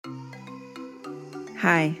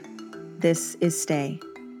Hi, this is Stay,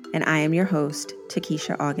 and I am your host,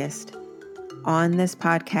 Takesha August. On this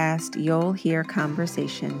podcast, you'll hear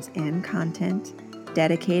conversations and content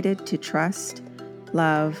dedicated to trust,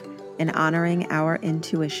 love, and honoring our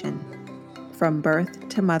intuition, from birth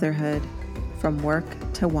to motherhood, from work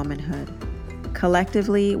to womanhood.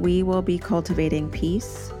 Collectively, we will be cultivating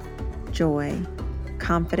peace, joy,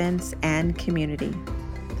 confidence, and community,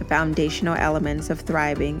 the foundational elements of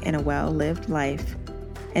thriving in a well-lived life,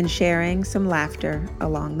 and sharing some laughter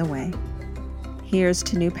along the way. Here's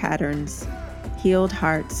to new patterns, healed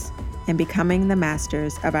hearts, and becoming the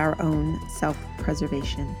masters of our own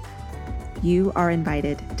self-preservation. You are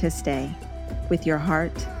invited to stay with your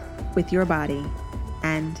heart, with your body,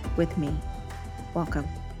 and with me. Welcome.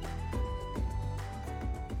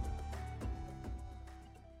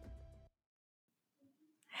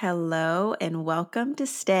 Hello and welcome to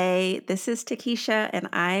Stay. This is Takesha, and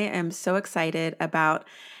I am so excited about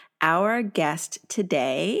our guest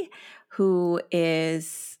today, who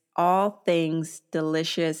is all things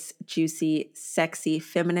delicious, juicy, sexy,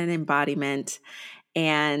 feminine embodiment.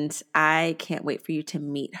 And I can't wait for you to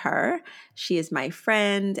meet her. She is my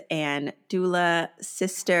friend and doula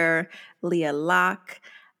sister, Leah Locke.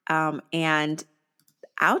 And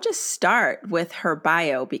I'll just start with her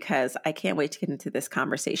bio because I can't wait to get into this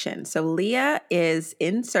conversation. So Leah is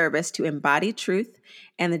in service to embody truth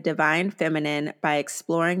and the divine feminine by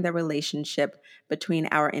exploring the relationship between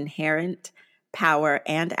our inherent power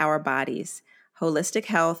and our bodies. Holistic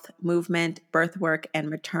health, movement, birth work, and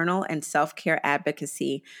maternal and self-care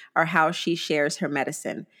advocacy are how she shares her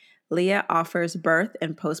medicine. Leah offers birth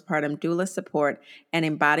and postpartum doula support and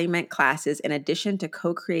embodiment classes in addition to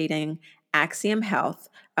co-creating Axiom Health,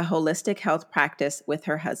 a holistic health practice with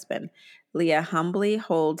her husband. Leah humbly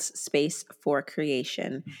holds space for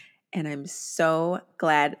creation. And I'm so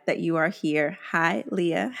glad that you are here. Hi,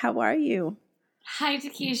 Leah. How are you? Hi,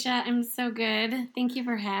 Takesha. I'm so good. Thank you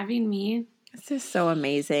for having me. This is so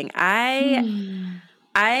amazing. I'm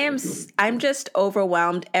just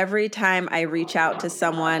overwhelmed every time I reach out to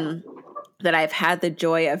someone that I've had the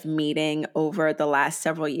joy of meeting over the last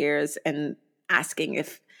several years and asking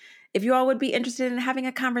if you all would be interested in having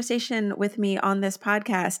a conversation with me on this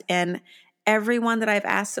podcast. And everyone that I've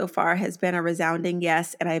asked so far has been a resounding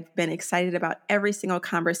yes. And I've been excited about every single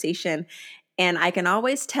conversation. And I can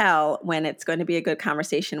always tell when it's going to be a good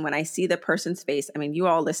conversation when I see the person's face. I mean, you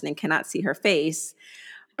all listening cannot see her face,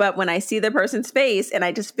 but when I see the person's face, and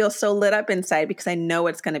I just feel so lit up inside because I know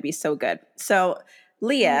it's going to be so good. So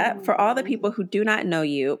Leah, for all the people who do not know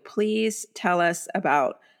you, please tell us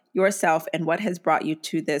about yourself and what has brought you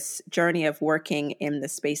to this journey of working in the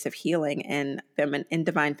space of healing and in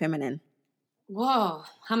divine feminine. Whoa,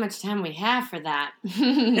 how much time we have for that.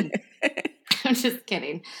 I'm just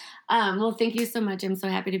kidding. Well, thank you so much. I'm so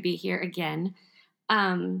happy to be here again.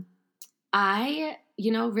 I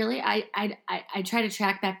try to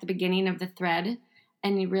track back the beginning of the thread,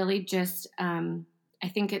 and really just, I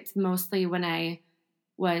think it's mostly when I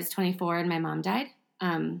was 24 and my mom died,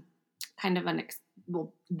 kind of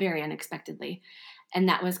very unexpectedly. And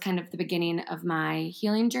that was kind of the beginning of my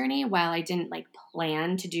healing journey. While I didn't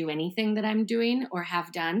plan to do anything that I'm doing or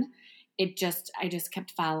have done, I just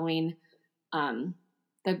kept following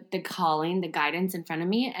the calling, the guidance in front of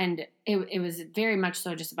me. And it was very much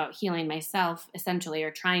so just about healing myself, essentially,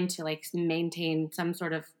 or trying to maintain some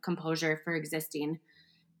sort of composure for existing.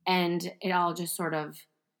 And it all just sort of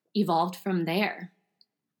evolved from there.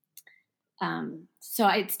 So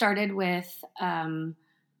it started with,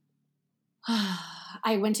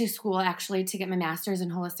 I went to school actually to get my master's in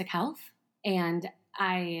holistic health, and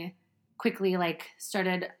I quickly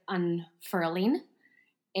started unfurling,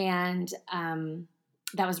 and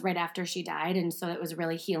that was right after she died. And so it was a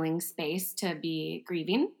really healing space to be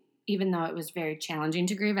grieving, even though it was very challenging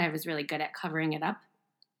to grieve. I was really good at covering it up.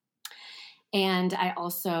 And I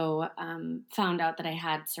also found out that I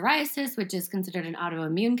had psoriasis, which is considered an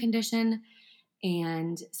autoimmune condition.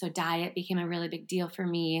 And so diet became a really big deal for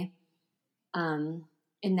me.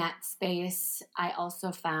 In that space, I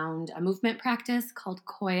also found a movement practice called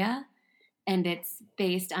Koya, and it's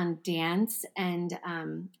based on dance. And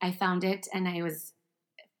I found it, and I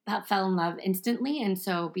fell in love instantly, and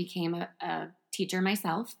so became a teacher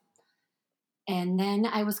myself. And then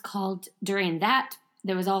I was called during that.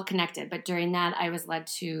 That was all connected, but during that, I was led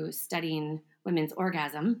to studying women's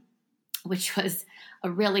orgasm, which was a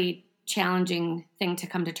really challenging thing to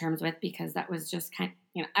come to terms with because that was just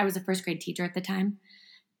I was a first grade teacher at the time,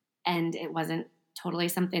 and it wasn't totally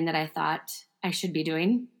something that I thought I should be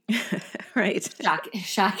doing. Right.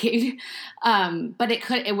 Shocking. But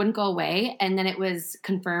it wouldn't go away. And then it was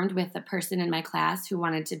confirmed with a person in my class who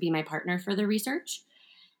wanted to be my partner for the research.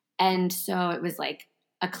 And so it was like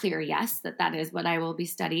a clear yes, that is what I will be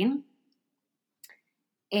studying.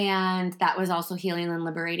 And that was also healing and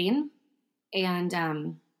liberating. And,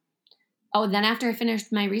 then after I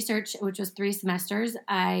finished my research, which was 3 semesters,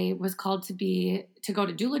 I was called to go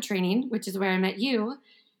to doula training, which is where I met you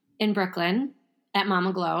in Brooklyn at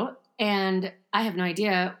Mama Glow. And I have no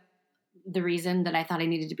idea the reason that I thought I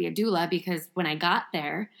needed to be a doula, because when I got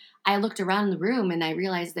there, I looked around the room and I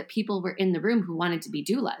realized that people were in the room who wanted to be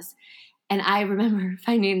doulas. And I remember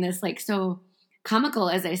finding this like so comical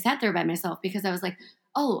as I sat there by myself, because I was like,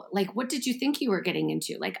 oh, like, what did you think you were getting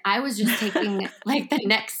into? Like, I was just taking like the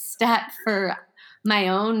next step for my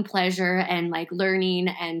own pleasure and like learning.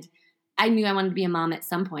 And I knew I wanted to be a mom at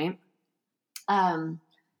some point.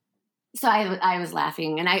 So I was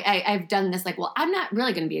laughing, and I've done this like, well, I'm not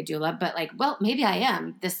really going to be a doula, but like, well, maybe I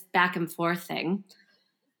am, this back and forth thing.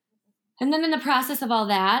 And then in the process of all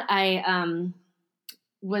that, I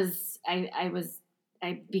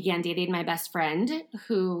began dating my best friend,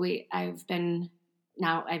 who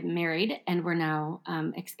I've married, and we're now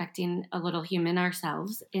expecting a little human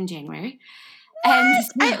ourselves in January. What? And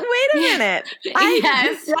wait a minute. I'm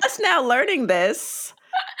just now learning this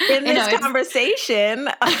in this conversation.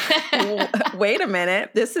 Wait a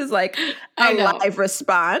minute. This is like a live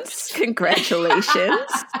response.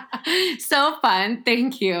 Congratulations. So fun.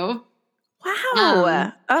 Thank you.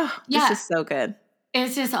 Wow. This is so good.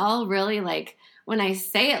 It's just all really like, when I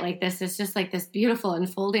say it like this, it's just like this beautiful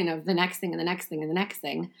unfolding of the next thing and the next thing and the next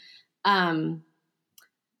thing.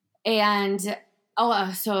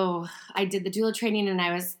 So I did the doula training, and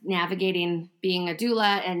I was navigating being a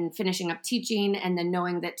doula and finishing up teaching, and then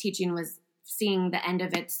knowing that teaching was seeing the end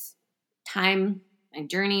of its time. My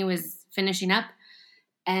journey was finishing up,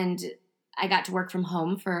 and I got to work from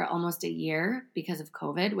home for almost a year because of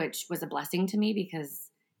COVID, which was a blessing to me, because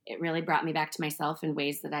it really brought me back to myself in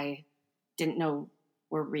ways that I didn't know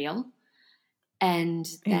were real. And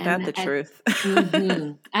ain't that the truth?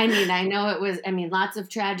 Mm-hmm. I know lots of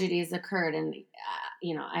tragedies occurred, and,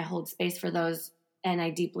 I hold space for those, and I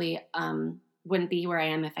deeply wouldn't be where I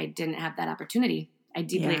am if I didn't have that opportunity. I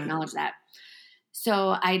deeply acknowledge that.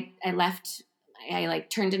 So I left, I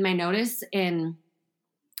turned in my notice in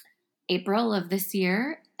April of this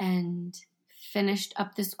year and finished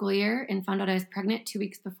up the school year, and found out I was pregnant 2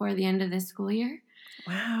 weeks before the end of this school year.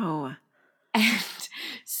 Wow. And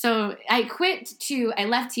so I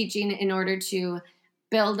left teaching in order to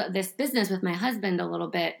build this business with my husband a little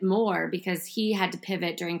bit more, because he had to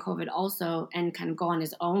pivot during COVID also and kind of go on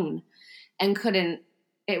his own, and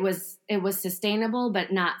it was sustainable,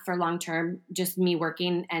 but not for long term, just me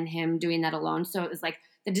working and him doing that alone. So it was like,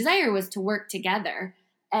 the desire was to work together.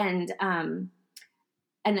 And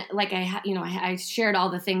like I shared all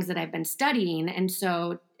the things that I've been studying. And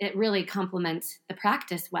so it really complements the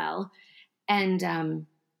practice well. And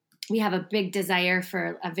we have a big desire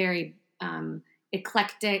for a very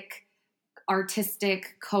eclectic,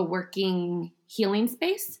 artistic, co-working healing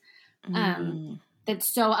space that's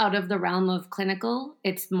so out of the realm of clinical.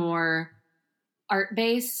 It's more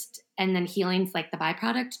art-based, and then healing's like the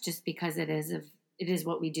byproduct, just because it is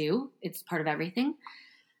what we do. It's part of everything.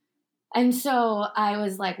 And so I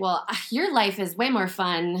was like, well, your life is way more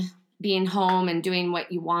fun being home and doing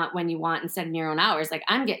what you want when you want and setting your own hours. Like,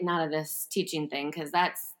 I'm getting out of this teaching thing, because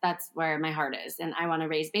that's where my heart is. And I want to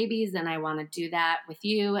raise babies, and I want to do that with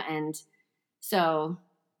you. And so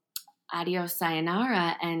adios,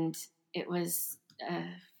 sayonara. And it was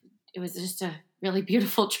just a really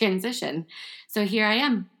beautiful transition. So here I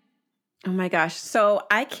am. Oh my gosh. So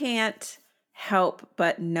I can't help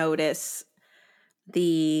but notice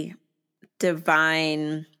the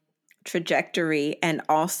divine trajectory, and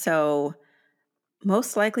also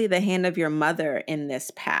most likely the hand of your mother in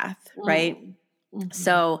this path, right? Mm-hmm.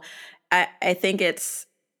 So I think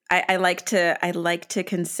I like to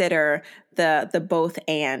consider the both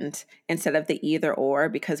and instead of the either or,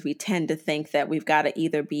 because we tend to think that we've got to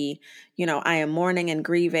either be, I am mourning and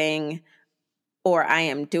grieving, or I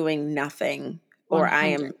am doing nothing, or 100. I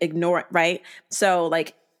am ignoring, right? So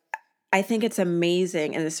like, I think it's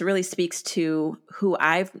amazing, and this really speaks to who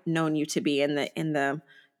I've known you to be in the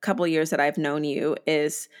couple of years that I've known you,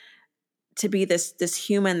 is to be this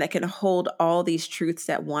human that can hold all these truths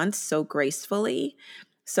at once so gracefully.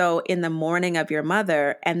 So in the mourning of your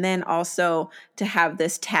mother, and then also to have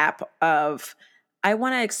this tap of, I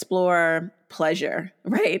want to explore pleasure,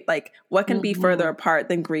 right? Like, what can be further apart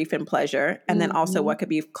than grief and pleasure, and then also what could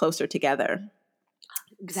be closer together.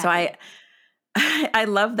 Exactly. So I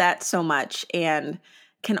love that so much, and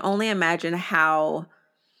can only imagine how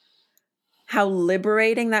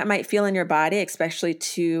liberating that might feel in your body, especially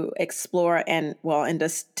to explore and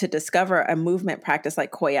just to discover a movement practice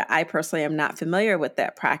like Koya. I personally am not familiar with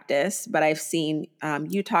that practice, but I've seen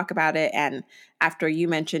you talk about it. And after you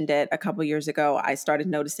mentioned it a couple years ago, I started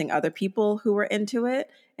noticing other people who were into it.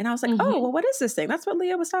 And I was like, oh, Mm-hmm. well, what is this thing? That's what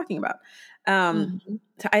Leah was talking about. Mm-hmm.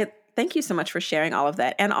 So I thank you so much for sharing all of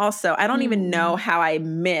that. And also, I don't even know how I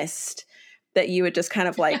missed that you would just kind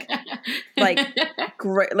of like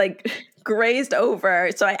grazed over.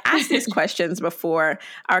 So I asked these questions before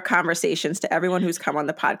our conversations to everyone who's come on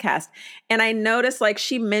the podcast. And I noticed like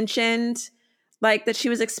she mentioned like that she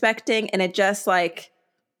was expecting, and it just like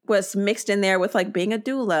was mixed in there with like being a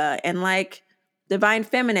doula and like divine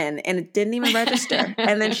feminine, and it didn't even register.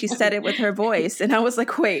 And then she said it with her voice. And I was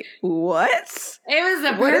like, wait, what? It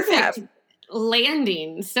was a What is perfect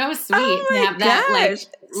landing. So sweet Oh to my have that like gosh.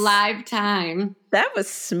 live time. That was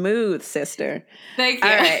smooth, sister. Thank you.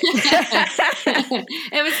 All right.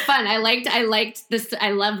 It was fun. I liked this.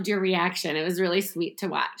 I loved your reaction. It was really sweet to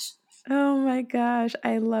watch. Oh my gosh,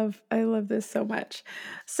 I love this so much.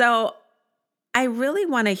 So I really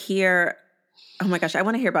want to hear. Oh my gosh, I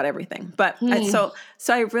want to hear about everything. But so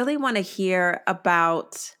I really want to hear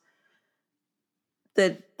about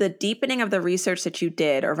the deepening of the research that you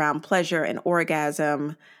did around pleasure and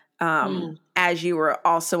orgasm, as you were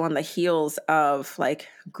also on the heels of like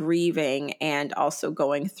grieving and also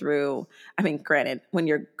going through. I mean, granted, when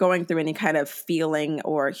you're going through any kind of feeling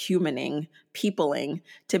or humaning, peopling,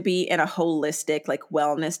 to be in a holistic like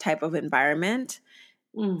wellness type of environment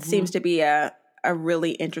seems to be a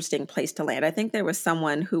really interesting place to land. I think there was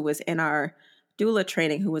someone who was in our doula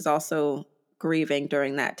training who was also grieving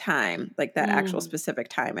during that time, like that actual specific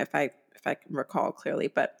time, if I can recall clearly,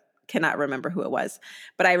 but cannot remember who it was.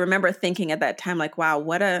 But I remember thinking at that time, like, wow,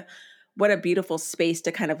 what a beautiful space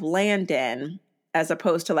to kind of land in, as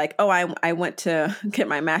opposed to like, oh, I went to get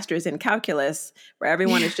my master's in calculus, where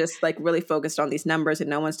everyone is just like really focused on these numbers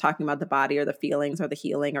and no one's talking about the body or the feelings or the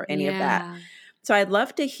healing or any of that. So I'd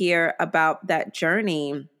love to hear about that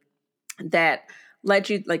journey that led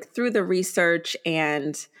you like through the research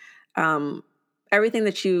and everything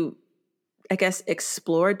that you, I guess,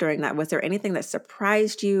 explored during that. Was there anything that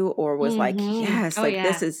surprised you or was like, yes,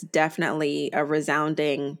 this is definitely a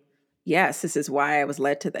resounding, yes, this is why I was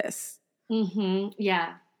led to this?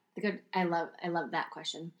 Yeah. Good. I love that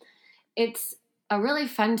question. It's a really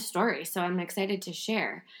fun story, so I'm excited to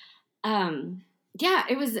share. Yeah,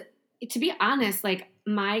 it was, to be honest, like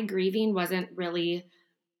my grieving wasn't really,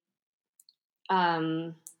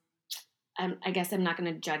 I guess I'm not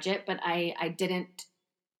going to judge it, but I didn't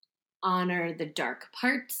honor the dark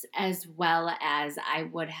parts as well as I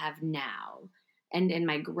would have now, and in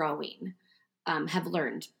my growing, have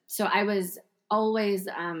learned. So I was always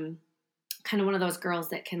kind of one of those girls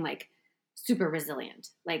that can like super resilient,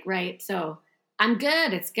 like, right? So I'm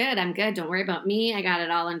good. It's good. I'm good. Don't worry about me. I got it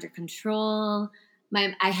all under control.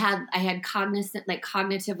 I had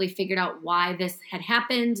cognitively figured out why this had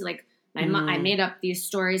happened. Like my mom, I made up these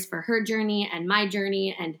stories for her journey and my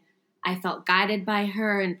journey, and I felt guided by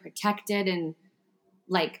her and protected and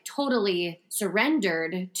like totally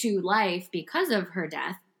surrendered to life because of her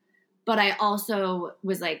death. But I also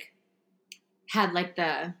was like, had like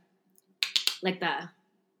the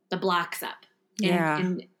blocks up.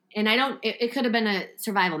 And I don't, it could have been a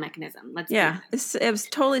survival mechanism. It was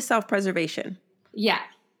totally self-preservation. Yeah.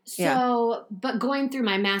 So, but going through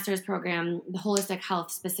my master's program, the holistic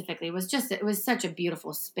health specifically it was such a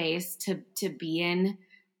beautiful space to be in,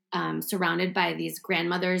 surrounded by these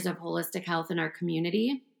grandmothers of holistic health in our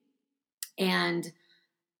community. And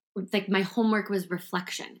like my homework was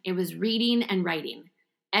reflection. It was reading and writing.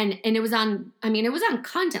 And it was on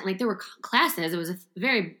content. Like there were classes. It was a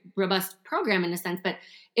very robust program in a sense, but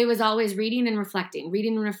it was always reading and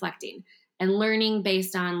reflecting and learning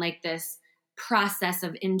based on like this process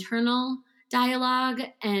of internal dialogue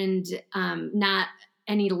and not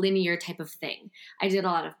any linear type of thing. I did a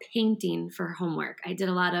lot of painting for homework. I did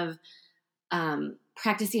a lot of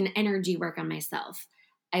practicing energy work on myself.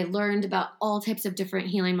 I learned about all types of different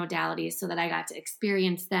healing modalities so that I got to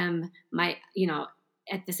experience them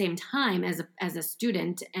at the same time as a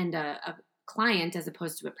student and a client as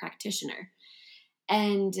opposed to a practitioner.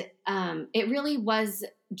 And it really was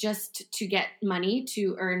just to get money,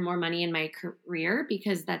 to earn more money in my career,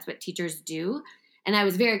 because that's what teachers do. And I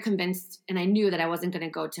was very convinced, and I knew that I wasn't going to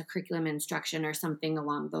go to curriculum instruction or something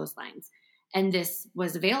along those lines. And this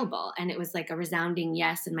was available. And it was like a resounding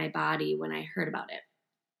yes in my body when I heard about it.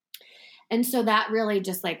 And so that really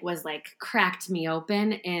just like was like cracked me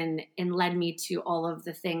open and led me to all of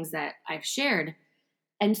the things that I've shared.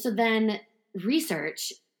 And so then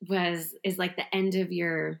research is like the end of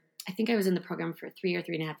I think I was in the program for 3 or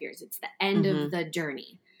 3.5 years. It's the end Mm-hmm. of the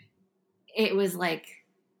journey. It was like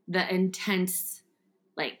the intense,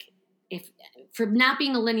 like for not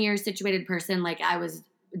being a linear situated person, like I was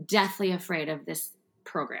deathly afraid of this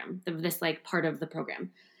program, of this like part of the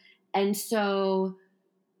program. And so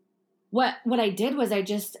what I did was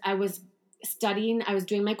I was studying, I was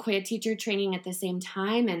doing my Koya teacher training at the same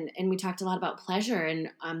time. And we talked a lot about pleasure and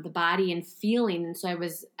the body and feeling. And so I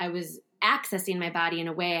was accessing my body in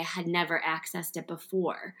a way I had never accessed it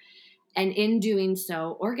before. And in doing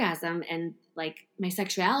so, orgasm and like my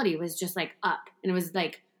sexuality was just like up, and it was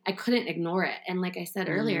like, I couldn't ignore it. And like I said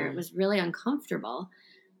earlier, it was really uncomfortable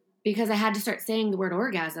because I had to start saying the word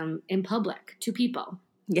orgasm in public to people.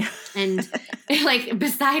 Yeah. And like,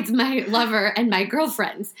 besides my lover and my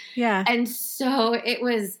girlfriends. Yeah. And so it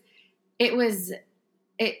was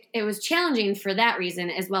challenging for that reason,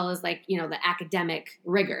 as well as like, you know, the academic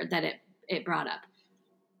rigor that it brought up.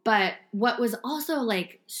 But what was also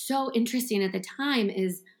like so interesting at the time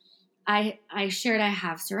is I shared I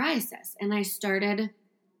have psoriasis, and I started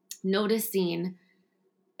noticing,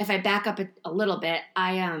 if I back up a little bit,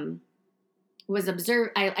 I was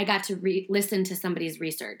observed. I got to listen to somebody's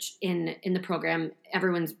research in the program.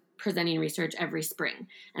 Everyone's presenting research every spring,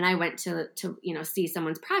 and I went to see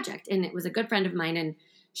someone's project, and it was a good friend of mine, and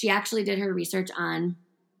she actually did her research on,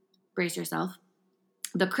 brace yourself,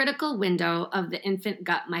 the critical window of the infant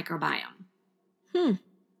gut microbiome.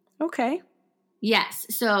 Okay. Yes.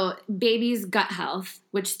 So baby's gut health,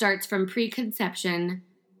 which starts from preconception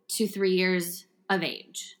to 3 years of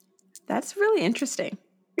age. That's really interesting.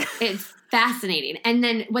 It's fascinating. And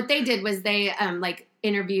then what they did was they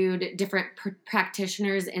interviewed different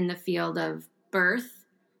practitioners in the field of birth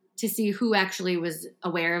to see who actually was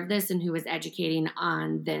aware of this and who was educating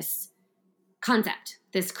on this concept,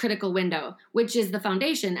 this critical window, which is the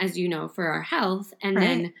foundation, as you know, for our health. And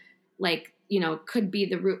then could be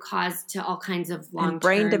the root cause to all kinds of long-term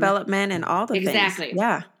brain development and all the things. Exactly.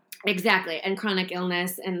 Yeah. Exactly. And chronic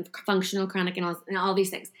illness and functional chronic illness and all these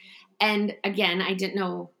things. And again, I didn't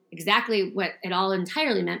know exactly what it all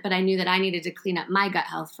entirely meant, but I knew that I needed to clean up my gut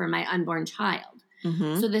health for my unborn child.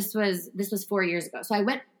 Mm-hmm. So this was 4 years ago. So I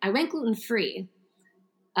went gluten-free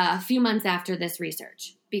a few months after this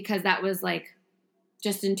research, because that was like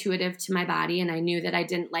just intuitive to my body. And I knew that I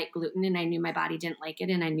didn't like gluten, and I knew my body didn't like it.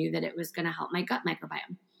 And I knew that it was going to help my gut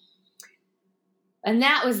microbiome. And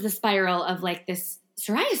that was the spiral of like this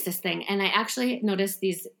psoriasis thing. And I actually noticed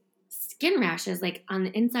these skin rashes like on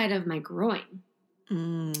the inside of my groin,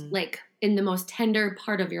 like in the most tender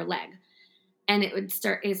part of your leg. And it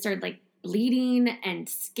started like bleeding and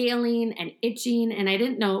scaling and itching. And I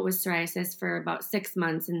didn't know it was psoriasis for about 6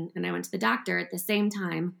 months. And I went to the doctor at the same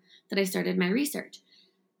time that I started my research.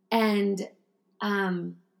 And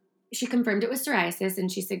she confirmed it was psoriasis,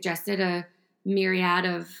 and she suggested a myriad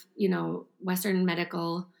of, Western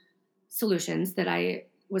medical solutions that I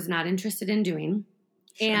was not interested in doing.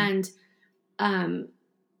 Sure. And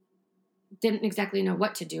didn't exactly know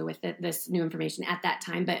what to do with this new information at that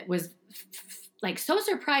time, but was like so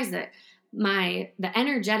surprised that the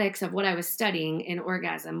energetics of what I was studying in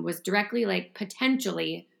orgasm was directly like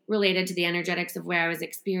potentially related to the energetics of where I was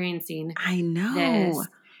experiencing I know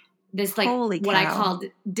this like what I called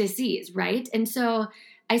disease, right? And so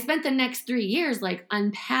I spent the next 3 years like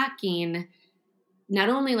unpacking not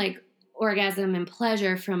only like orgasm and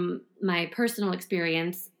pleasure from my personal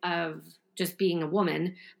experience of just being a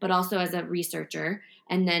woman, but also as a researcher,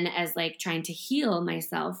 and then as like trying to heal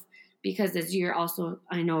myself, because as you're also,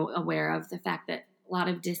 I know, aware of the fact that a lot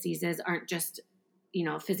of diseases aren't just,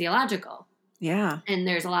 physiological. Yeah. And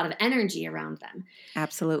there's a lot of energy around them.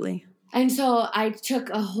 Absolutely. And so I took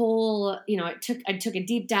a whole, I took a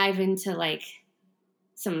deep dive into like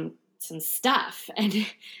some stuff. And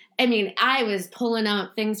I mean, I was pulling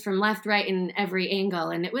out things from left, right, and every angle.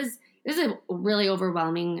 And it was a really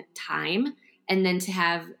overwhelming time. And then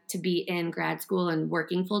to be in grad school and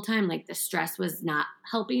working full time, like the stress was not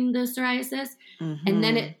helping the psoriasis. Mm-hmm. And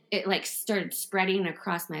then it like started spreading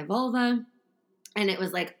across my vulva, and it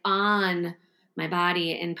was like on my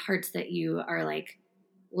body in parts that you are like,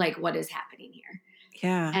 what is happening here?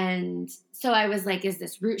 Yeah. And so I was like, is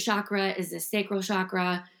this root chakra? Is this sacral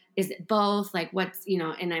chakra? Is it both? Like what's,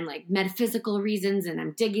 and I'm like metaphysical reasons, and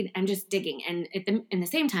I'm just digging. And in the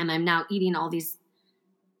same time, I'm now eating all these,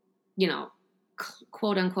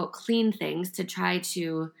 quote unquote clean things to try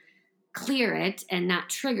to clear it and not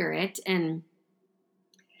trigger it. And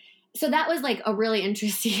so that was like a really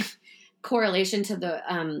interesting correlation to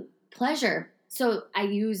the pleasure. So I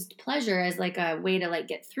used pleasure as like a way to like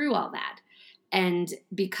get through all that. And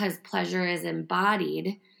because pleasure is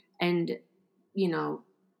embodied and, you know,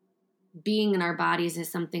 being in our bodies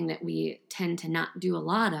is something that we tend to not do a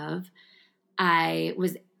lot of, I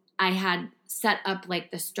had set up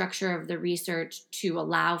like the structure of the research to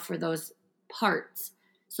allow for those parts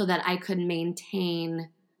so that I could maintain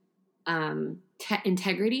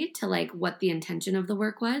integrity to like what the intention of the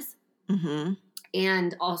work was. Mm-hmm.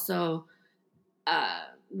 And also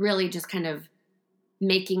really just kind of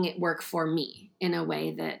making it work for me in a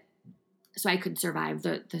way that so I could survive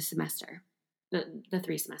the semester, the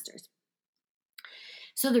 3 semesters.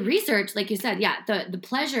 So the research, like you said, yeah, the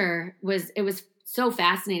pleasure was so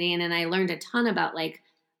fascinating. And I learned a ton about like,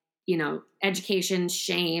 you know, education,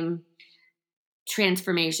 shame,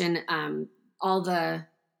 transformation, all the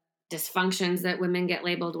dysfunctions that women get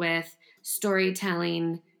labeled with,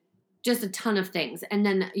 storytelling, just a ton of things. And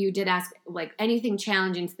then you did ask like anything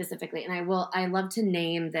challenging specifically. And I love to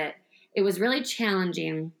name that it was really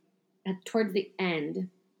challenging towards the end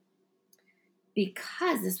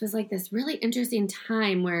because this was like this really interesting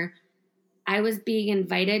time where I was being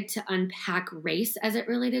invited to unpack race as it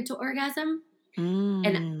related to orgasm.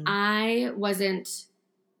 And I wasn't,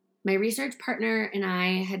 my research partner and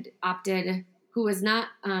I had opted, who's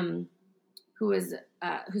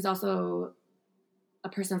also a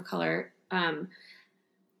person of color.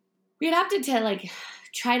 We had opted to like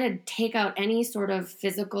try to take out any sort of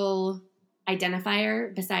physical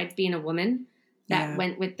identifier besides being a woman that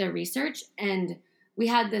went with the research. And we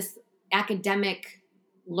had this academic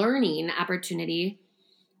learning opportunity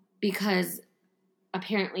because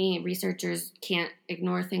apparently researchers can't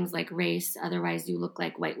ignore things like race. Otherwise you look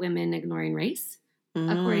like white women ignoring race,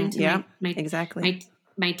 according to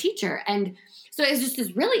my teacher. And so it's just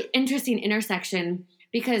this really interesting intersection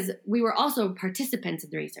because we were also participants in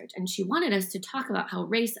the research and she wanted us to talk about how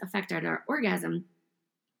race affected our orgasm.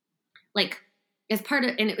 Like as part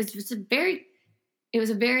of, and it was just a very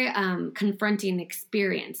confronting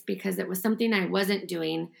experience because it was something I wasn't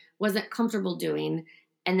wasn't comfortable doing,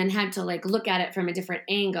 and then had to like look at it from a different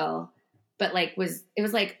angle. But like it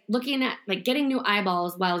was like looking at like getting new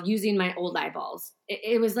eyeballs while using my old eyeballs.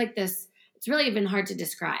 It was like this. It's really even hard to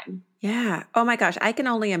describe. Yeah. Oh my gosh. I can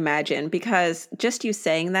only imagine because just you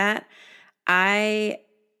saying that, I'm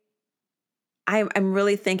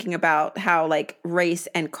really thinking about how like race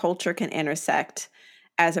and culture can intersect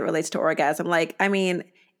as it relates to orgasm. Like, I mean,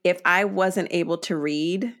 if I wasn't able to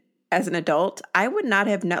read as an adult, I would not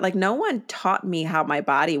have known, like no one taught me how my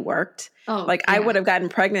body worked. Oh, like I would have gotten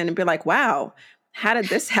pregnant and be like, wow, how did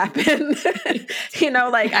this happen? You know,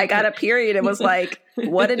 like I got a period and was like,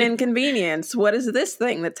 what an inconvenience. What is this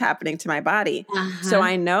thing that's happening to my body? Uh-huh. So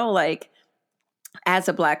I know like as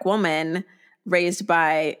a Black woman raised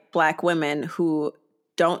by Black women who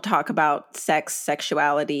don't talk about sex,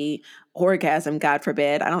 sexuality, orgasm, God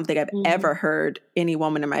forbid. I don't think I've ever heard any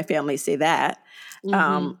woman in my family say that.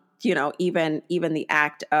 You know, even the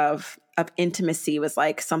act of intimacy was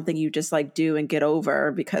like something you just like do and get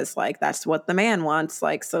over because like that's what the man wants.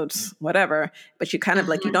 Like, so just whatever. But you kind of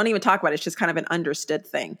like, you don't even talk about it. It's just kind of an understood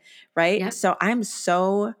thing. Right. Yep. So I'm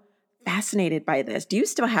so fascinated by this. Do you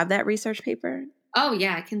still have that research paper? Oh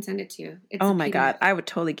yeah. I can send it to you. It's oh my God. I would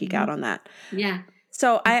totally geek out on that. Yeah.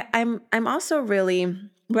 So I'm also really,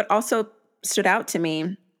 what also stood out to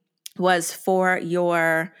me was for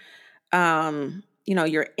your, you know,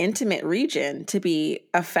 your intimate region to be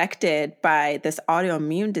affected by this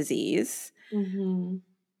autoimmune disease.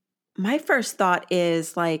 My first thought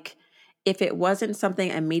is like, if it wasn't something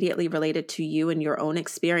immediately related to you and your own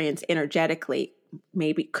experience energetically,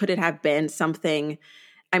 maybe could it have been something?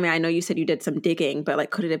 I mean, I know you said you did some digging, but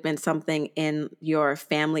like, could it have been something in your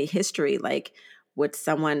family history? Like, did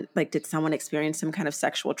someone experience some kind of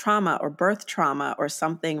sexual trauma or birth trauma or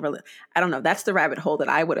something? I don't know. That's the rabbit hole that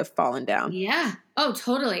I would have fallen down. Yeah. Oh,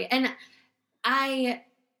 totally. And my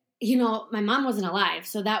mom wasn't alive.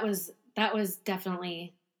 So that was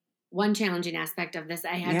definitely one challenging aspect of this.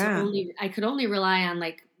 I could only rely on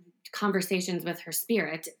like conversations with her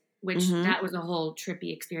spirit, which that was a whole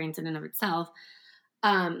trippy experience in and of itself.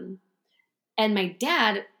 And my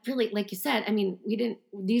dad really, like you said, I mean,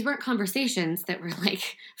 these weren't conversations that were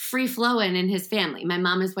like free flowing in his family. My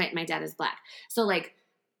mom is white, my dad is Black. So like,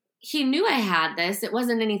 he knew I had this. It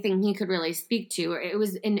wasn't anything he could really speak to. It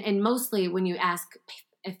was, and mostly when you ask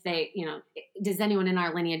if they, you know, does anyone in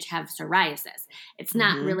our lineage have psoriasis? It's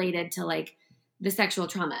not related to like the sexual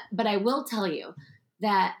trauma. But I will tell you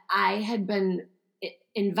that I had been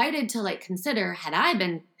invited to like consider, had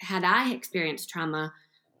I experienced trauma,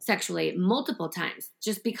 sexually multiple times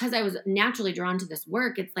just because I was naturally drawn to this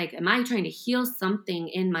work. It's like, am I trying to heal something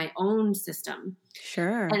in my own system?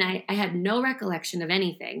 Sure. And I had no recollection of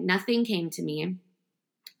anything. Nothing came to me.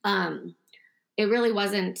 It really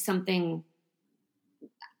wasn't something,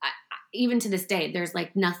 even to this day, there's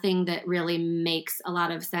like nothing that really makes a lot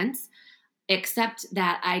of sense, except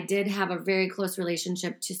that I did have a very close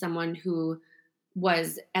relationship to someone who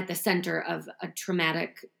was at the center of a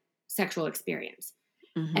traumatic sexual experience.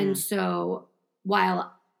 Mm-hmm. And so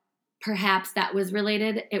while perhaps that was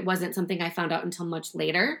related, it wasn't something I found out until much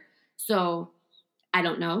later. So I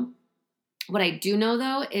don't know. What I do know,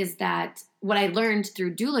 though, is that what I learned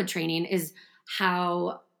through doula training is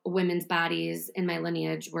how women's bodies in my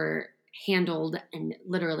lineage were handled and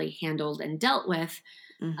literally handled and dealt with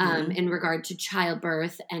in regard to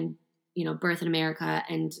childbirth and, birth in America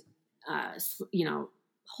and,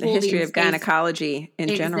 the history of gynecology in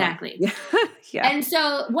general. Exactly. Yeah. And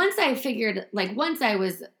so once I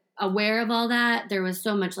was aware of all that, there was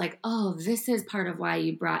so much like, oh, this is part of why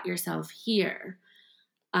you brought yourself here.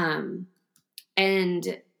 And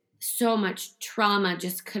so much trauma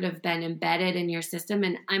just could have been embedded in your system.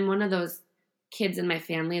 And I'm one of those kids in my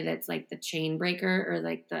family that's like the chain breaker or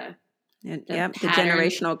like the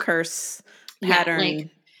generational curse pattern. Like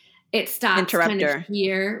it stops interrupter. Kind of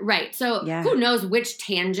here. Right. So who knows which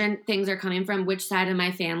tangent things are coming from, which side of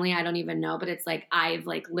my family, I don't even know. But it's like I've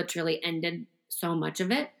like literally ended so much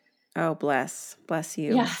of it. Oh, bless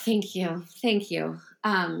you. Yeah, thank you.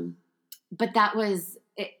 But that was,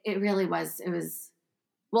 it really was, it was,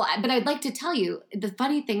 well, but I'd like to tell you, the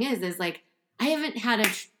funny thing is like, I haven't had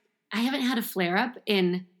a flare up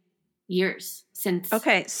in years since.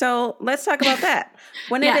 Okay. So let's talk about that.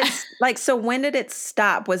 When did when did it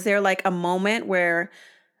stop? Was there like a moment where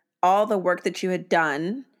all the work that you had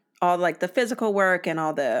done, all like the physical work and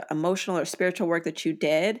all the emotional or spiritual work that you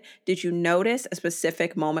did you notice a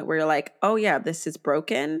specific moment where you're like, oh yeah, this is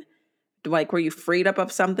broken? Like, were you freed up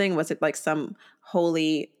of something? Was it like some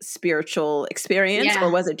holy spiritual experience?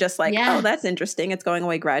 Or was it just like, oh, that's interesting, it's going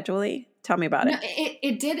away gradually? Tell me about it.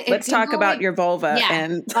 It did. Let's talk about your vulva.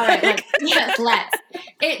 And all right, let's.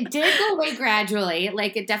 It did go away gradually.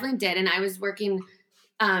 Like it definitely did. And I was working,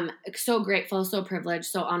 so grateful, so privileged,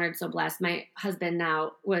 so honored, so blessed. My husband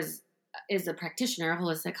now is a practitioner, a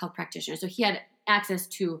holistic health practitioner. So he had access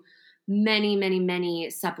to many, many,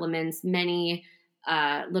 many supplements, many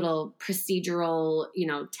little procedural,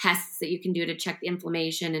 tests that you can do to check the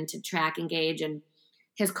inflammation and to track and gauge. And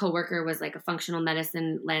his coworker was like a functional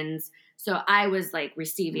medicine lens. So I was like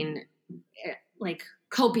receiving like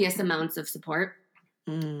copious amounts of support.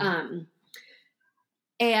 And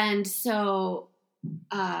so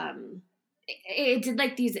it did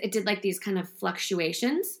like these kind of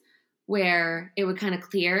fluctuations where it would kind of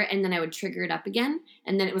clear and then I would trigger it up again.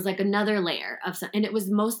 And then it was like another layer and it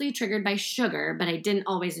was mostly triggered by sugar, but I didn't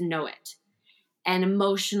always know it. And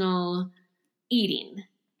emotional eating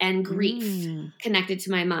and grief connected to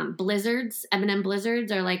my mom. Blizzards, M&M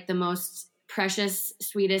blizzards are like the most precious,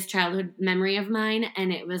 sweetest childhood memory of mine.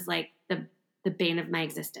 And it was like the bane of my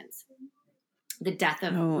existence. The death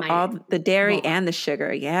of all the dairy and the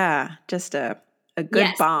sugar. Yeah. Just a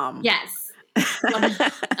good bomb. Yes.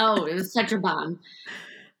 It was such a bomb.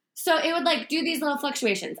 So it would like do these little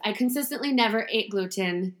fluctuations. I consistently never ate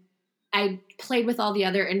gluten. I played with all the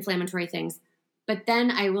other inflammatory things. But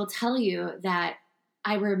then I will tell you that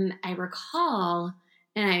I recall,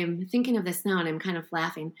 and I'm thinking of this now and I'm kind of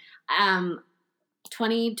laughing.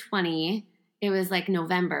 2020, it was like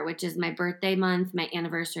November, which is my birthday month, my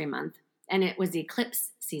anniversary month. And it was eclipse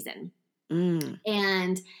season.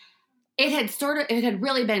 And it had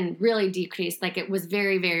really been really decreased. Like it was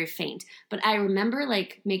very, very faint. But I remember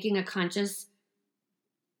like making a conscious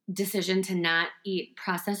decision to not eat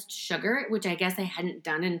processed sugar, which I guess I hadn't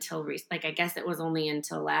done until I guess it was only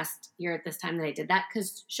until last year at this time that I did that,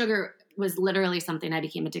 because sugar was literally something I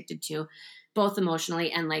became addicted to, both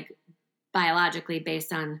emotionally and like biologically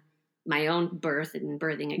based on my own birth and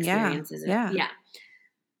birthing experiences. Yeah.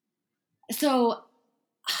 So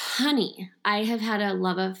honey, I have had a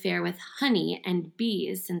love affair with honey and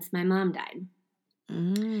bees since my mom died.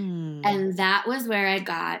 And that was where I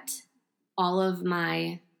got all of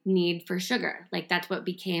my need for sugar. Like that's what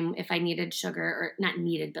became, if I needed sugar, or not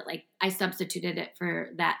needed, but like I substituted it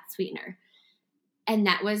for that sweetener. And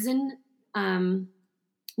that was in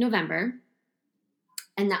November.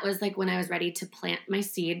 And that was like when I was ready to plant my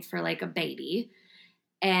seed for like a baby.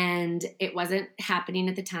 And it wasn't happening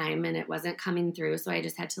at the time and it wasn't coming through. So I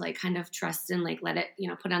just had to like kind of trust and like let it,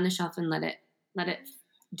 put it on the shelf and let it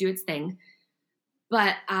do its thing.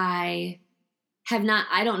 But I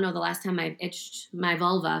I don't know the last time I itched my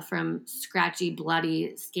vulva from scratchy,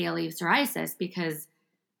 bloody, scaly psoriasis because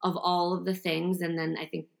of all of the things. And then I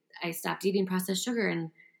think I stopped eating processed sugar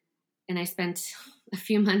and I spent a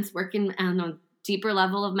few months working on a deeper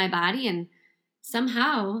level of my body. And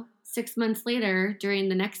somehow 6 months later, during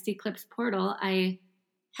the next eclipse portal, I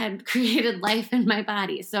had created life in my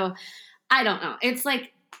body. So I don't know. It's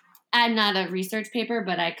like, I'm not a research paper,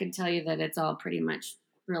 but I could tell you that it's all pretty much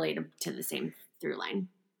related to the same through line.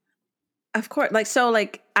 Of course.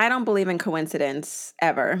 I don't believe in coincidence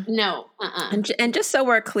ever. No. And just so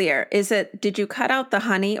we're clear, did you cut out the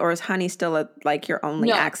honey, or is honey still your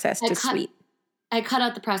only access to sweet? I cut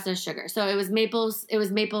out the processed sugar. So it was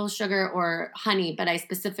maple sugar or honey, but I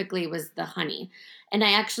specifically was the honey. And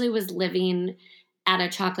I actually was living at a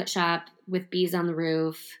chocolate shop with bees on the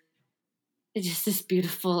roof. It's just this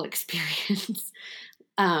beautiful experience.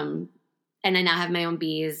 And I now have my own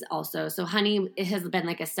bees also. So honey, it has been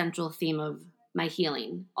like a central theme of my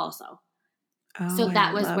healing also. Oh, so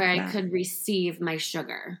that was where I could receive my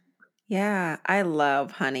sugar. Yeah, I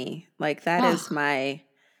love honey. That is my...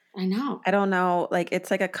 I know. I don't know.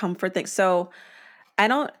 It's like a comfort thing. So I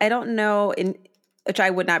don't know, which I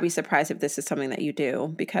would not be surprised if this is something that you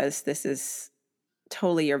do, because this is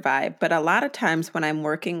totally your vibe. But a lot of times when I'm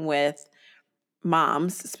working with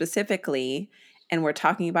moms specifically, and we're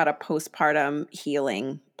talking about a postpartum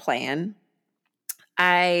healing plan,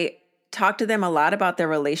 I talk to them a lot about their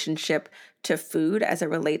relationship to food as it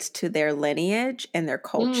relates to their lineage and their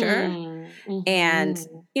culture. Mm-hmm. And,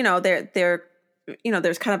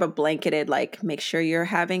 there's kind of a blanketed, make sure you're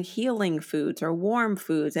having healing foods or warm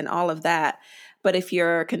foods and all of that. But if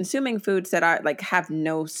you're consuming foods that are have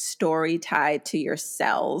no story tied to your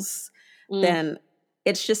cells, then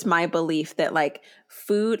it's just my belief that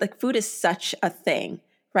food is such a thing,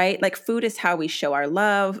 right? Food is how we show our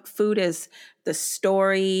love. Food is the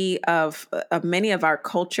story of many of our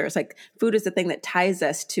cultures. Food is the thing that ties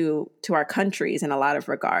us to our countries in a lot of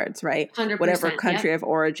regards, right? 100%, whatever country of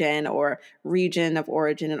origin or region of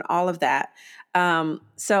origin and all of that.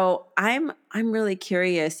 So I'm really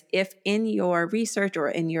curious if in your research or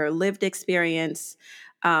in your lived experience,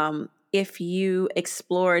 if you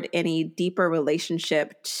explored any deeper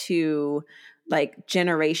relationship to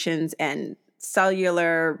generations and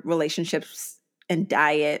cellular relationships and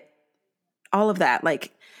diet, all of that.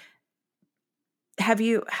 Have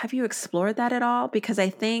you explored that at all? Because I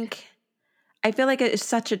feel like it is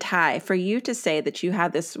such a tie for you to say that you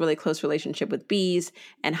had this really close relationship with bees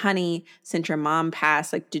and honey since your mom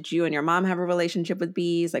passed. Did you and your mom have a relationship with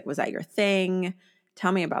bees? Was that your thing?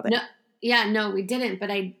 Tell me about that. No, we didn't.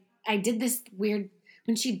 But I did this weird,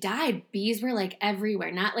 when she died, bees were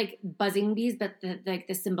everywhere, not buzzing bees, but the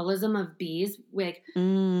symbolism of bees.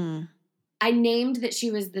 I named that she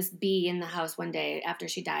was this bee in the house one day after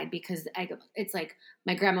she died because it's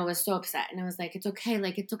my grandma was so upset, and I was like, it's okay.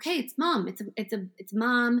 It's okay. It's mom. It's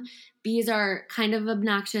mom. Bees are kind of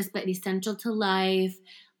obnoxious, but essential to life.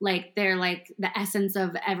 They're the essence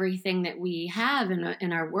of everything that we have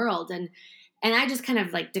in our world. And I just kind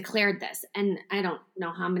of declared this, and I don't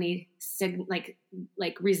know how many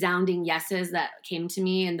resounding yeses that came to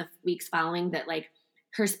me in the weeks following that,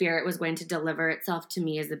 her spirit was going to deliver itself to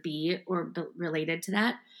me as a bee or related to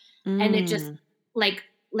that. And it just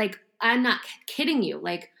I'm not kidding you.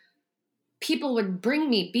 People would bring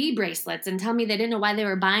me bee bracelets and tell me they didn't know why they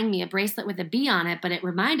were buying me a bracelet with a bee on it, but it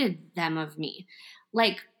reminded them of me.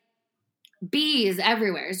 Bees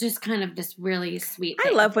everywhere. It's just kind of this really sweet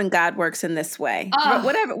thing. I love when God works in this way.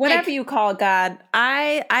 Whatever you call God,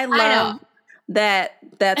 I love that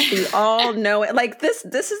the all knowing, this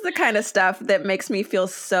is the kind of stuff that makes me feel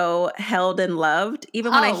so held and loved.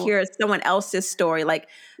 Even when I hear someone else's story,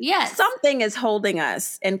 yes, something is holding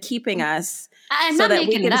us and keeping us I'm so not that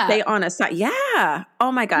we can stay up. on a side. Yeah.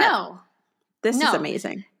 Oh my God. No. This is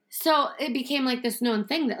amazing. So it became this known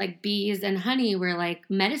thing that bees and honey were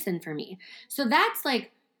medicine for me. So that's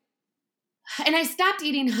and I stopped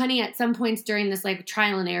eating honey at some points during this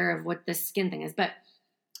trial and error of what this skin thing is. But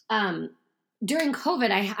during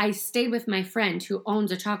COVID, I stayed with my friend who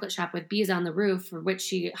owns a chocolate shop with bees on the roof, for which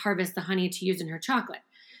she harvests the honey to use in her chocolate.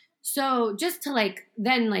 So just to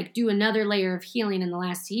then do another layer of healing in the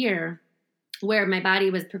last year, where my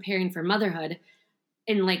body was preparing for motherhood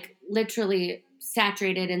and literally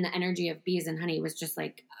saturated in the energy of bees and honey, was just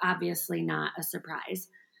obviously not a surprise.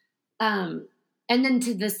 And then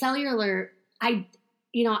to the cellular, I'm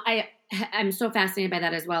so fascinated by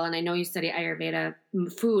that as well. And I know you study Ayurveda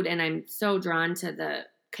food, and I'm so drawn to the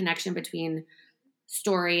connection between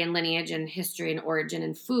story and lineage and history and origin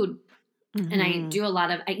and food. Mm-hmm. And I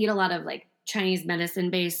eat a lot of Chinese medicine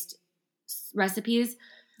based recipes,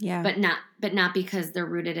 Yeah. but not because they're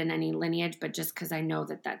rooted in any lineage, but just because I know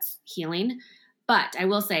that that's healing. But I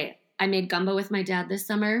will say, I made gumbo with my dad this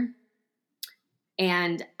summer.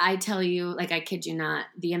 And I tell you, like, I kid you not,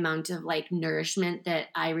 the amount of like nourishment that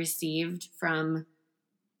I received from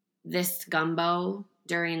this gumbo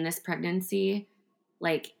during this pregnancy,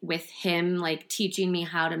 like with him, like teaching me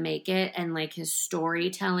how to make it, and like his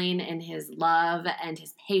storytelling and his love and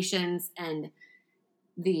his patience and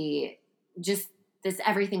the just this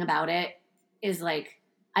everything about it is like,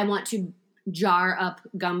 I want to jar up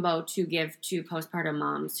gumbo to give to postpartum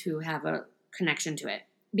moms who have a connection to it,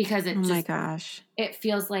 because it Oh my just, gosh. it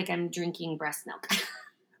feels like I'm drinking breast milk.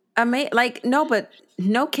 Like, no, but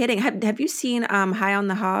no kidding. Have you seen High on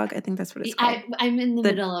the Hog? I think that's what it's called. I'm in the The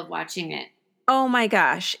middle of watching it. Oh my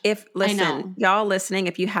gosh. I Listen, know. y'all listening,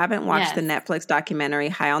 if you haven't watched the Yes. Netflix documentary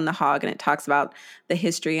High on the Hog, and it talks about the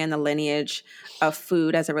history and the lineage of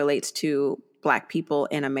food as it relates to Black people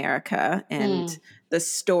in America and the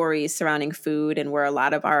stories surrounding food and where a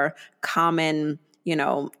lot of our common,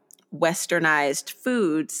 westernized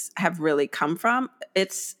foods have really come from.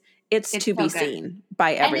 It's to so be good. seen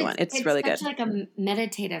by everyone. And it's really good. It's like a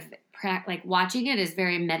meditative like watching it is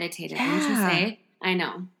very meditative. Yeah. Wouldn't you say? I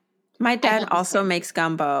know. My dad also makes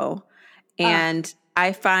gumbo, and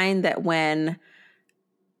I find that when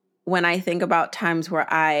I think about times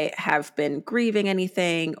where I have been grieving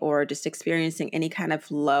anything or just experiencing any kind of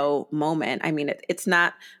low moment, I mean, it's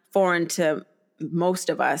not foreign to most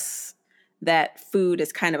of us that food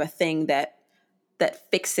is kind of a thing that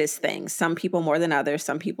fixes things. Some people more than others.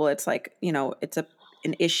 Some people it's like, it's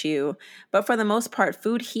an issue. But for the most part,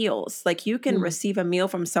 food heals. Like, you can receive a meal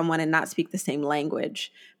from someone and not speak the same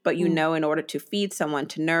language, but in order to feed someone,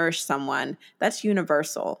 to nourish someone, that's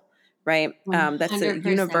universal, right? That's a 100%.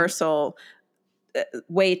 universal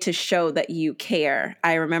way to show that you care.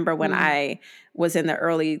 I remember when I was in the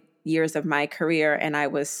early years of my career and I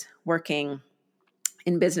was working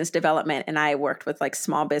in business development, and I worked with like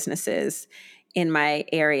small businesses in my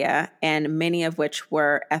area, and many of which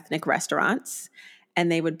were ethnic restaurants.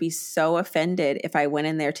 And they would be so offended if I went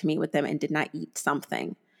in there to meet with them and did not eat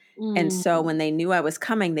something. And so when they knew I was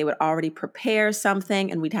coming, they would already prepare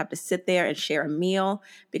something, and we'd have to sit there and share a meal,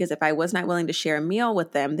 because if I was not willing to share a meal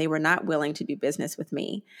with them, they were not willing to do business with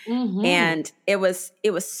me. And it was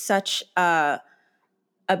such a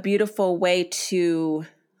beautiful way to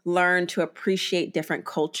learn to appreciate different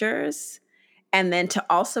cultures, and then to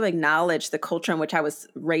also acknowledge the culture in which I was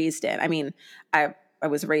raised in. I mean, I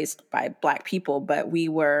was raised by Black people, but we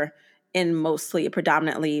were in mostly a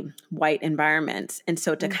predominantly white environment. And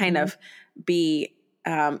so to kind of be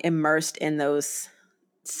immersed in those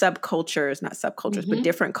subcultures, not subcultures, but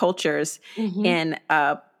different cultures in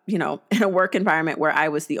in a work environment where I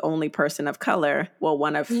was the only person of color, well,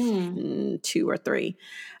 one of 2 or 3.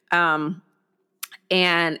 And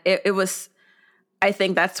it was, I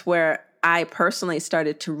think that's where I personally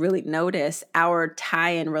started to really notice our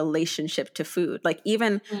tie-in relationship to food. Like,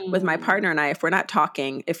 even with my partner and I, if we're not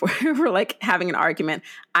talking, if we're like having an argument,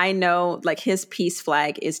 I know like his peace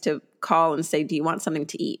flag is to call and say, "Do you want something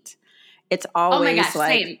to eat?" It's always, oh my gosh,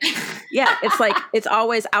 like, same. Yeah, it's like, it's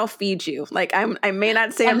always, "I'll feed you." Like, I may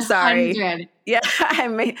not say 100. I'm sorry. Yeah,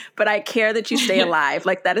 but I care that you stay alive.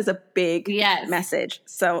 Like, that is a big message.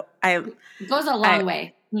 So it goes a long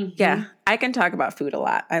way. Yeah, I can talk about food a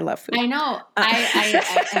lot. I love food. I know.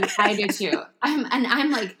 I do too.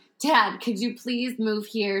 I'm like, "Dad, could you please move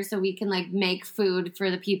here so we can like make food for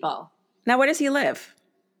the people?" Now, where does he live?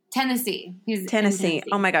 Tennessee. He's Tennessee. In Tennessee.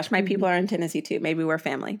 Oh my gosh, my people are in Tennessee too. Maybe we're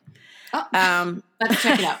family. Oh, let's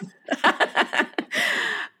check it out.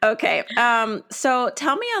 Okay. So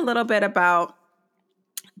tell me a little bit about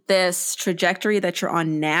this trajectory that you're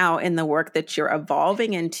on now in the work that you're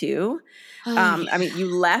evolving into. I mean,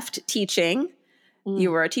 you left teaching.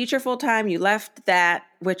 You were a teacher full time. You left that,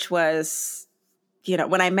 which was,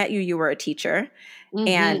 when I met you, you were a teacher.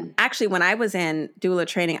 And actually, when I was in doula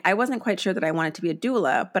training, I wasn't quite sure that I wanted to be a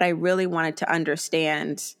doula, but I really wanted to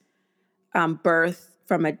understand birth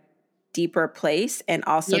from a deeper place, and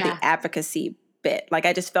also the advocacy bit. Like,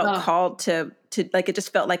 I just felt called to like, it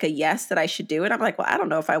just felt like a yes that I should do it. I'm like, well, I don't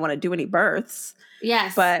know if I want to do any births.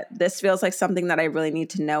 Yes. But this feels like something that I really need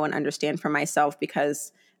to know and understand for myself,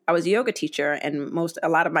 because I was a yoga teacher and a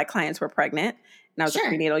lot of my clients were pregnant, and I was a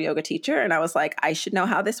prenatal yoga teacher, and I was like, I should know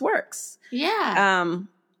how this works. Yeah.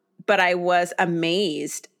 But I was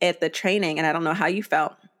amazed at the training, and I don't know how you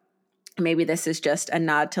felt. Maybe this is just a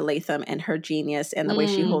nod to Latham and her genius and the way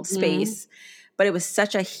she holds space, but it was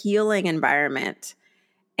such a healing environment.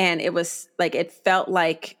 And it was like, it felt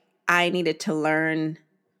like I needed to learn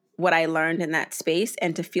what I learned in that space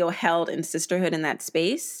and to feel held in sisterhood in that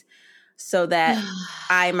space so that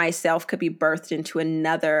I myself could be birthed into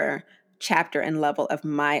another chapter and level of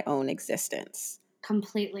my own existence.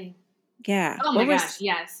 Completely. Yeah. Oh my gosh,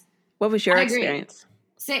 yes. What was your I agree. experience?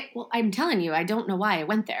 Well, I'm telling you, I don't know why I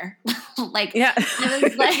went there. Like, yeah.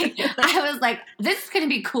 I was like, this is going to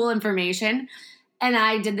be cool information. And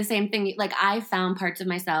I did the same thing. Like, I found parts of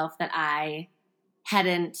myself that I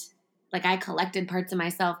hadn't, like, I collected parts of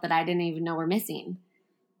myself that I didn't even know were missing.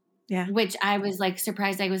 Yeah. Which I was like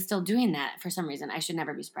surprised I was still doing that for some reason. I should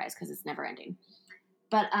never be surprised because it's never ending.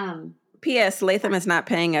 But, P.S. Latham is not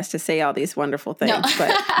paying us to say all these wonderful things, no.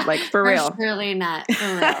 but like for real. Surely not.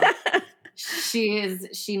 For real.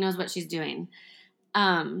 She knows what she's doing.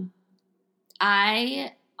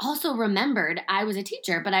 I also remembered I was a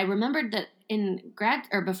teacher, but I remembered that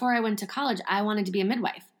before I went to college, I wanted to be a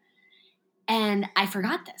midwife. And I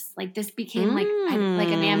forgot this. Like, this became like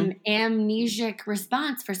an amnesic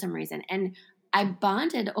response for some reason. And I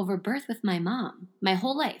bonded over birth with my mom my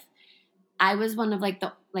whole life. I was one of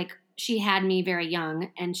she had me very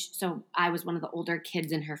young. And so I was one of the older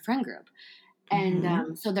kids in her friend group.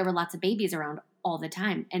 And so there were lots of babies around all the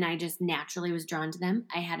time. And I just naturally was drawn to them.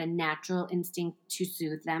 I had a natural instinct to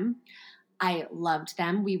soothe them. I loved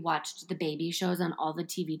them. We watched the baby shows on all the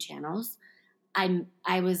TV channels.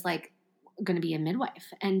 I was like going to be a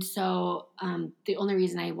midwife. And so the only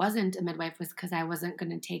reason I wasn't a midwife was because I wasn't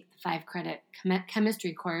going to take the 5-credit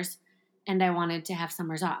chemistry course. And I wanted to have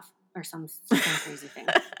summers off or some crazy thing.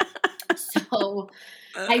 So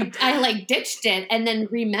I like ditched it and then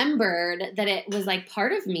remembered that it was like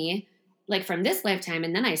part of me, like from this lifetime.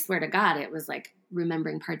 And then I swear to God, it was like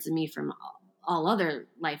remembering parts of me from all other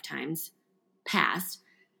lifetimes past.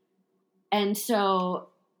 And so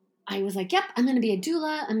I was like, yep, I'm going to be a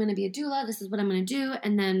doula. I'm going to be a doula. This is what I'm going to do.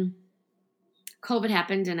 And then COVID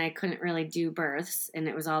happened and I couldn't really do births. And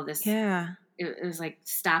it was all this, it was like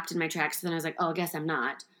stopped in my tracks. So then I was like, oh, I guess I'm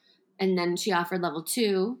not. And then she offered level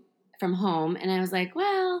 2 from home. And I was like,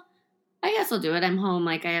 well, I guess I'll do it. I'm home.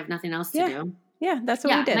 Like, I have nothing else to do. Yeah, that's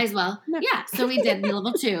what we did. Might as well. No. Yeah. So we did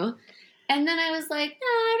level 2. And then I was like, no,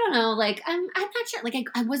 I don't know. Like, I'm not sure. Like,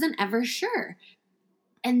 I wasn't ever sure.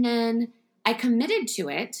 And then I committed to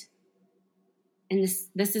it. And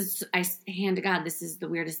this is, I hand to God, this is the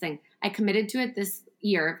weirdest thing. I committed to it this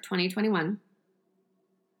year, 2021.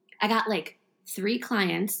 I got like 3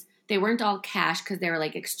 clients. They weren't all cash because they were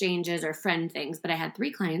like exchanges or friend things, but I had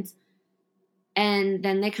 3 clients. And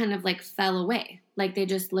then they kind of like fell away. Like, they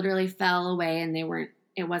just literally fell away and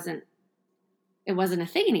it wasn't a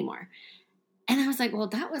thing anymore. And I was like, well,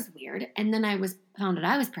 that was weird. And then I found out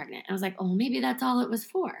I was pregnant. I was like, oh, maybe that's all it was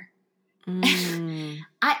for.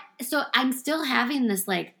 So I'm still having this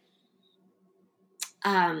like,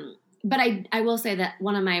 but I will say that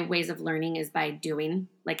one of my ways of learning is by doing.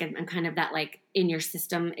 Like, I'm kind of that like in your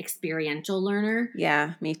system experiential learner.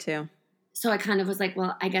 Yeah, me too. So I kind of was like,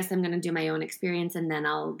 well, I guess I'm going to do my own experience and then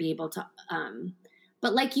I'll be able to,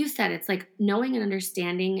 but like you said, it's like knowing and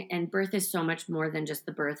understanding, and birth is so much more than just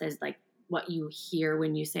the birth is like what you hear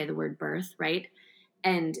when you say the word birth, right?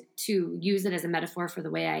 And to use it as a metaphor for the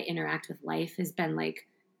way I interact with life has been like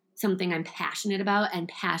something I'm passionate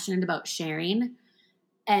about sharing.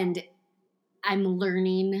 And I'm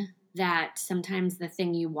learning that sometimes the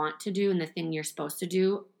thing you want to do and the thing you're supposed to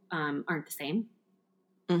do aren't the same.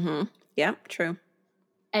 Mm-hmm. Yeah, true.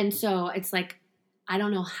 And so it's like, I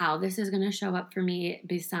don't know how this is going to show up for me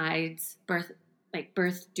besides birth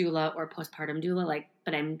doula or postpartum doula. Like,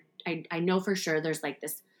 but I know for sure there's like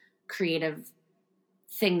this creative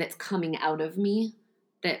thing that's coming out of me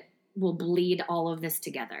that will bleed all of this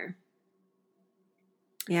together.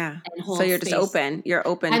 Yeah. So you're just open. You're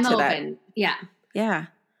open to that. I'm open. Yeah. Yeah.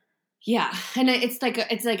 Yeah. And it's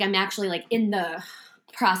like I'm actually like in the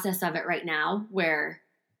process of it right now where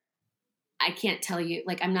I can't tell you,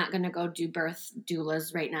 like, I'm not going to go do birth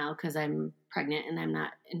doulas right now because I'm pregnant and I'm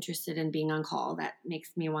not interested in being on call. That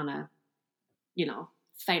makes me want to,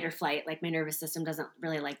 fight or flight. Like, my nervous system doesn't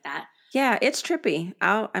really like that. Yeah, it's trippy.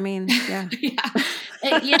 Yeah.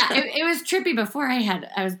 It was trippy before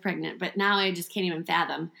I was pregnant, but now I just can't even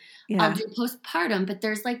fathom. Yeah. I'll do postpartum, but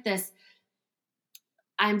there's like this,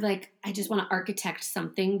 I'm like, I just want to architect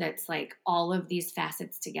something that's like all of these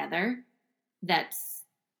facets together. That's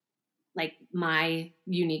like my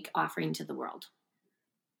unique offering to the world.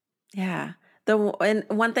 Yeah. And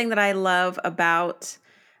one thing that I love about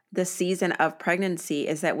the season of pregnancy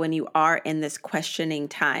is that when you are in this questioning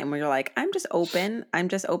time where you're like, I'm just open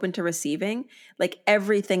to receiving, like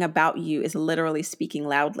everything about you is literally speaking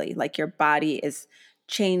loudly. Like your body is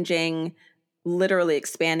changing, literally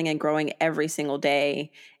expanding and growing every single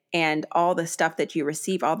day. and all the stuff that you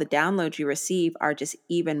receive, all the downloads you receive are just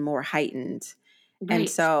even more heightened. And Right.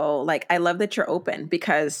 so like, I love that you're open,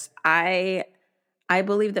 because I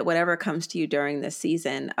believe that whatever comes to you during this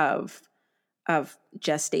season of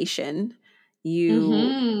gestation,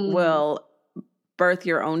 you will birth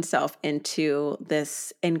your own self into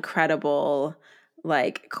this incredible,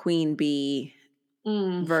 like, queen bee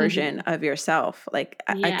version of yourself. Like,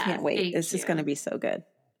 I can't wait. This is going to be so good.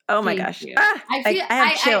 Oh my gosh. You. I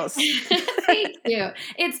have chills. Thank you.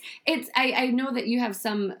 I know that you have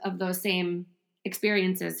some of those same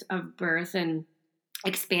experiences of birth and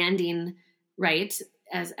expanding, right?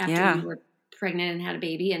 As after you were pregnant and had a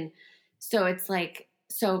baby. And so it's like,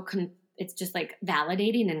 it's just like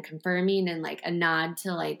validating and confirming and like a nod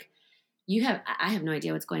to like, I have no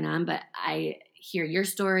idea what's going on, but I hear your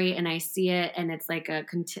story and I see it. And it's like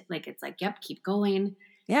it's like, yep, keep going.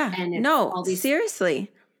 Yeah. And it's no,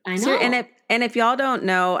 seriously. I know. And if y'all don't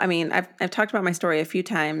know, I mean, I've talked about my story a few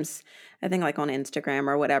times, I think like on Instagram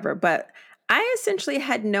or whatever, but I essentially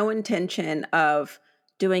had no intention of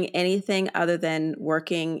doing anything other than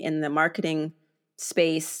working in the marketing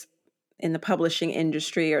space, in the publishing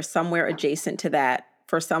industry, or somewhere adjacent to that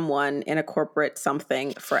for someone in a corporate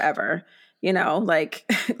something forever. You know, like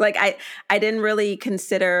I didn't really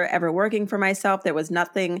consider ever working for myself. There was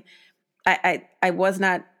nothing. I was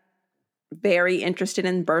not very interested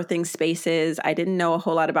in birthing spaces. I didn't know a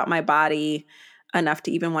whole lot about my body enough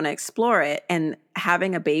to even want to explore it. And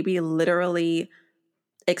having a baby literally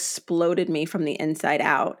exploded me from the inside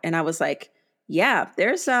out. And I was like, yeah,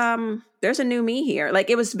 there's a new me here. Like,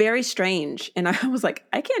 it was very strange. And I was like,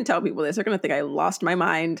 I can't tell people this. They're going to think I lost my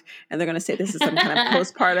mind, and they're going to say this is some kind of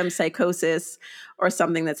postpartum psychosis or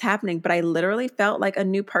something that's happening. But I literally felt like a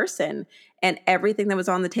new person, and everything that was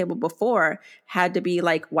on the table before had to be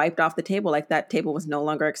like wiped off the table. Like, that table was no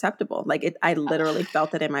longer acceptable. Like, I literally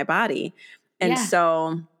felt it in my body. And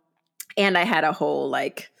so, and I had a whole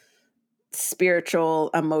like spiritual,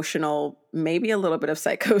 emotional, maybe a little bit of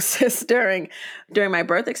psychosis during my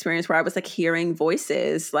birth experience, where I was like hearing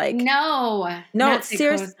voices. Like, no,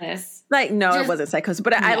 seriously, like, no, it wasn't psychosis,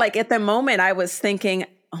 but I like, at the moment I was thinking,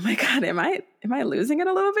 oh my God, am I losing it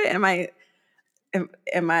a little bit? Am I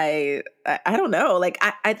don't know. Like,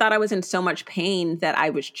 I thought I was in so much pain that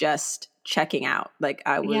I was just checking out. Like,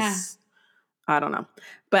 I was, I don't know,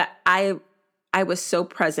 but I was so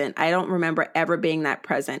present. I don't remember ever being that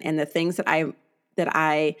present. And the things that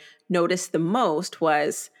I noticed the most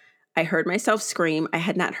was I heard myself scream. I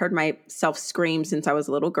had not heard myself scream since I was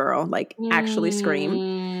a little girl, like actually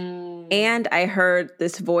scream. And I heard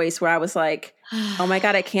this voice where I was like, oh my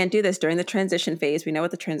God, I can't do this during the transition phase. We know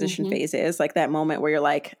what the transition phase is. Like, that moment where you're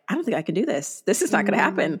like, I don't think I can do this. This is not going to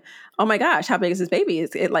happen. Oh my gosh, how big is this baby?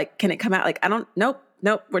 Is it like, can it come out? Like, nope,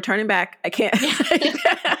 we're turning back. I can't. Done.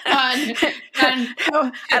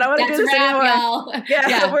 I don't want to do this anymore.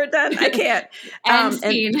 Yeah, we're done. I can't.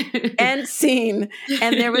 And scene.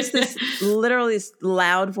 And there was this literally this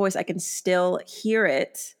loud voice. I can still hear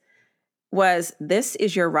it. Was, this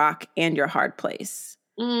is your rock and your hard place.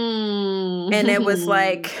 And it was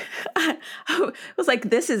like,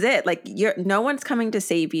 this is it. Like, no one's coming to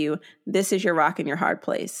save you. This is your rock and your hard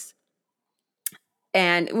place.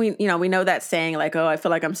 And we know that saying, like, oh, I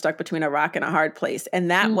feel like I'm stuck between a rock and a hard place. And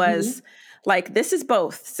that was like, this is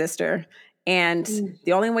both, sister. And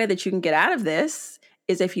the only way that you can get out of this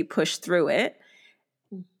is if you push through it.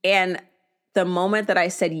 And the moment that I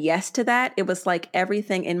said yes to that, it was like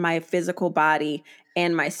everything in my physical body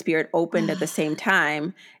and my spirit opened at the same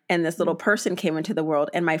time. And this little person came into the world.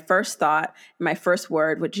 And my first thought, my first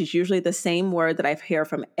word, which is usually the same word that I've heard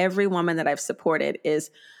from every woman that I've supported,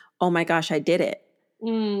 is, oh my gosh, I did it.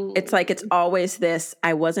 It's like, it's always this,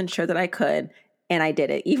 I wasn't sure that I could, and I did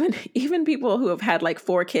it. Even people who have had like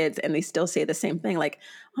 4 kids, and they still say the same thing, like,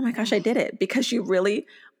 oh my gosh, I did it, because you really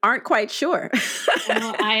aren't quite sure.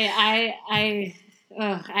 I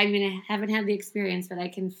mean, I haven't had the experience, but I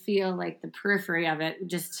can feel like the periphery of it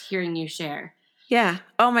just hearing you share. Yeah.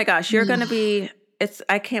 Oh my gosh, you're going to be,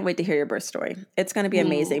 I can't wait to hear your birth story. It's going to be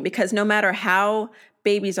amazing, because no matter how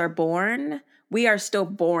babies are born, we are still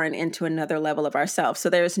born into another level of ourselves. So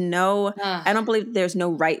there's I don't believe there's no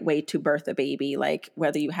right way to birth a baby, like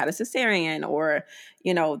whether you had a cesarean or,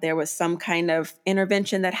 there was some kind of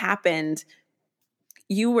intervention that happened.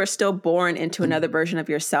 You were still born into another version of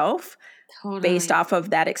yourself, based off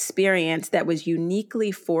of that experience that was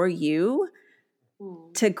uniquely for you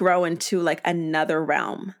to grow into like another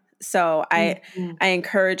realm. So I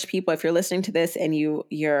encourage people, if you're listening to this and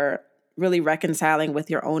you're really reconciling with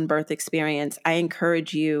your own birth experience, I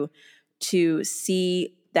encourage you to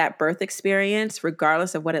see that birth experience,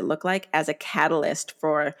 regardless of what it looked like, as a catalyst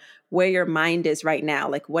for where your mind is right now,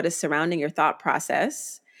 like what is surrounding your thought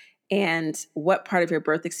process and what part of your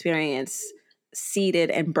birth experience seeded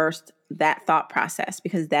and birthed that thought process,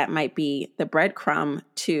 because that might be the breadcrumb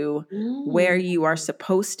to where you are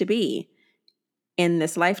supposed to be in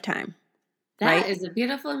this lifetime. That right? is a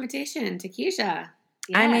beautiful invitation, Takesha.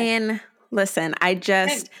 I Yes. mean, listen,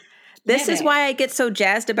 this Get is it. why I get so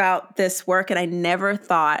jazzed about this work. And I never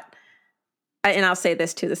thought, and I'll say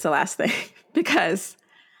this too, this is the last thing, because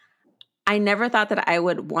I never thought that I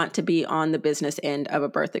would want to be on the business end of a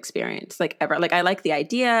birth experience, like ever. Like I like the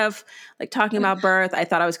idea of like talking about birth. I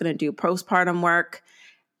thought I was going to do postpartum work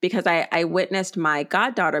because I witnessed my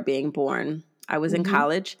goddaughter being born. I was in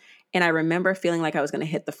college and I remember feeling like I was going to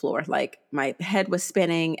hit the floor. Like my head was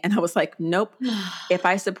spinning and I was like, nope, if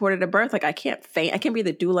I supported a birth, like I can't faint. I can't be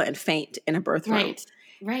the doula and faint in a birth room.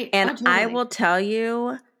 Right. And Oh, totally. I will tell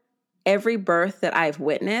you, every birth that I've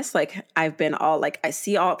witnessed, like I've been all like, I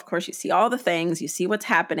see all, of course, you see all the things, you see what's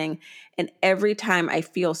happening. And every time I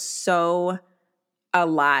feel so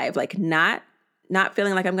alive, like not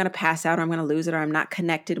feeling like I'm going to pass out or I'm going to lose it or I'm not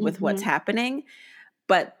connected with what's happening.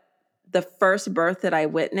 But the first birth that I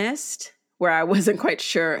witnessed where I wasn't quite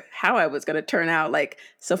sure how I was going to turn out, like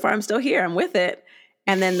so far I'm still here, I'm with it.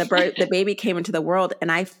 And then the baby came into the world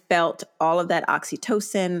and I felt all of that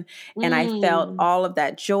oxytocin and I felt all of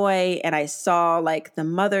that joy. And I saw like the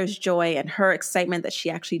mother's joy and her excitement that she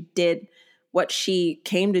actually did what she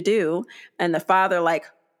came to do. And the father like,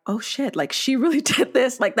 oh shit, like she really did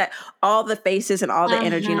this, like that, all the faces and all the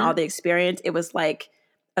energy and all the experience. It was like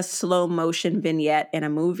a slow motion vignette in a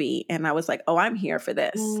movie. And I was like, oh, I'm here for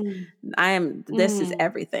this. This is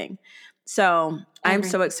everything. So I'm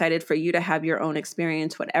so excited for you to have your own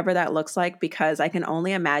experience, whatever that looks like, because I can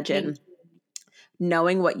only imagine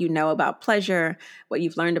knowing what you know about pleasure, what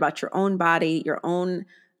you've learned about your own body, your own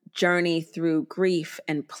journey through grief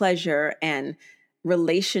and pleasure and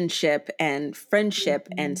relationship and friendship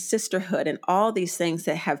and sisterhood and all these things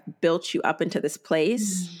that have built you up into this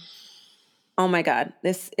place. Oh my God,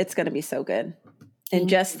 it's going to be so good. And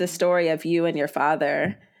just the story of you and your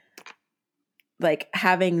father, like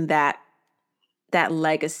having that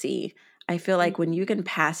legacy. I feel like when you can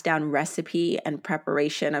pass down recipe and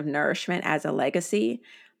preparation of nourishment as a legacy,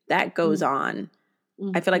 that goes on.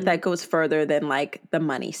 I feel like that goes further than like the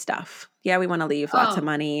money stuff. Yeah, we want to leave lots of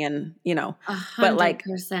money and, but like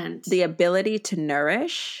 100%. the ability to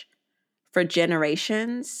nourish for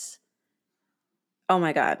generations. Oh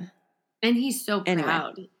my God. And he's so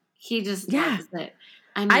proud. He just loves it.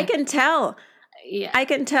 I can tell. Yeah. I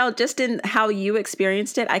can tell just in how you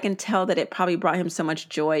experienced it. I can tell that it probably brought him so much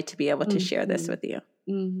joy to be able to share this with you.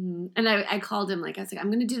 And I called him, like, I was like, I'm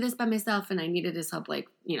going to do this by myself. And I needed his help, like,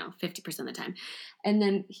 50% of the time. And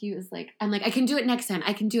then he was like, I'm like, I can do it next time.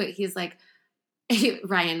 I can do it. He's like,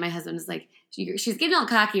 Ryan, my husband, is like, she's getting all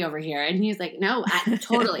cocky over here. And he's like, no,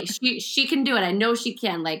 totally. She can do it. I know she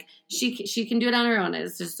can. Like, she can do it on her own.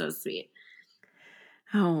 It's just so sweet.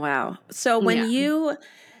 Oh, wow. So when you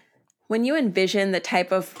envision the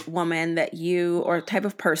type of woman that you, or type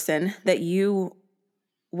of person that you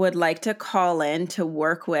would like to call in to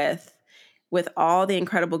work with all the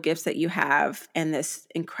incredible gifts that you have and this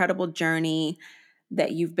incredible journey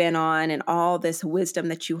that you've been on and all this wisdom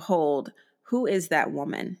that you hold, who is that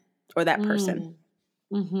woman or that person?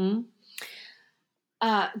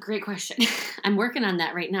 Great question. I'm working on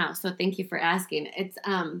that right now. So thank you for asking.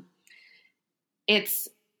 It's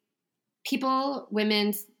people,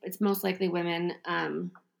 women, it's most likely women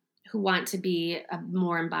who want to be a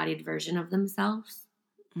more embodied version of themselves.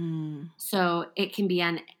 So it can be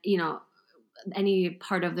on, any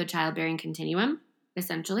part of the childbearing continuum,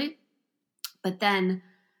 essentially. But then,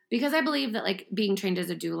 because I believe that like being trained as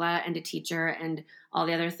a doula and a teacher and all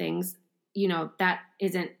the other things, that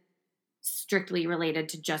isn't strictly related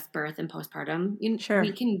to just birth and postpartum. Sure.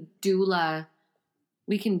 We can doula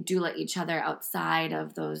each other outside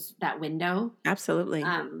of that window. Absolutely.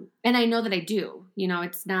 And I know that I do.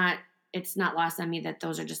 It's not lost on me that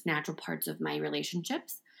those are just natural parts of my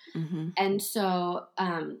relationships. And so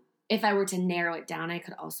if I were to narrow it down, I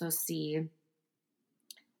could also see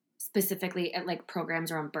specifically at like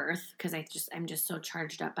programs around birth, because I'm just so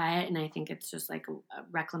charged up by it. And I think it's just like a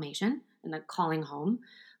reclamation and a calling home.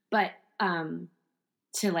 But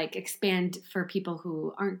to like expand for people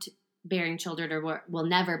who aren't bearing children or will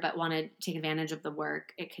never but want to take advantage of the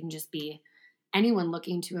work, it can just be anyone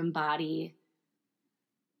looking to embody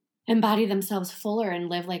themselves fuller and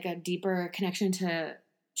live like a deeper connection to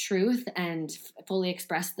truth and fully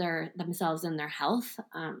express themselves and their health.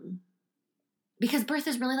 because birth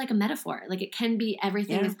is really like a metaphor. Like it can be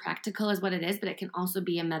everything Yeah. as practical as what it is, but it can also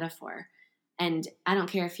be a metaphor. And I don't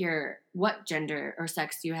care if you're what gender or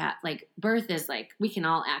sex you have, like birth is like, we can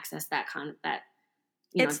all access that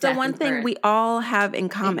It's the one thing birth. we all have in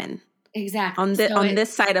common. Exactly. On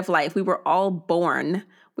this side of life, we were all born.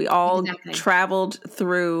 We all traveled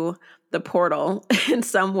through the portal in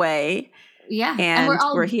some way. Yeah. And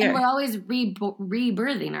we're here. And we're always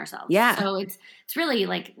rebirthing ourselves. Yeah. So it's really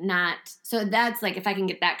like not, so that's like, if I can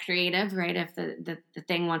get that creative, right? If the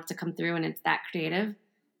thing wants to come through and it's that creative,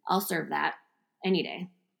 I'll serve that any day.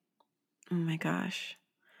 Oh my gosh.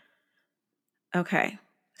 Okay.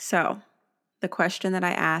 So the question that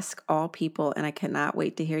I ask all people, and I cannot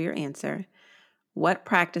wait to hear your answer. What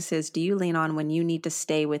practices do you lean on when you need to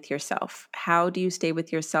stay with yourself? How do you stay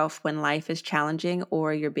with yourself when life is challenging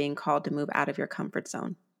or you're being called to move out of your comfort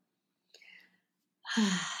zone?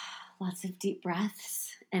 Lots of deep breaths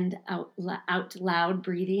and out loud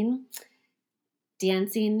breathing,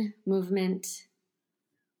 dancing, movement,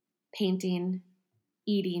 painting,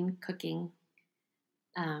 eating, cooking,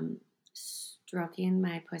 stroking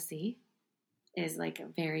my pussy is like a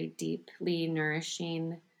very deeply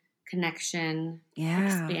nourishing connection,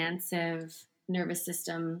 expansive nervous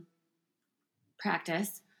system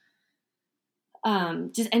practice.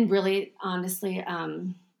 And really honestly,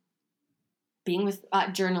 being with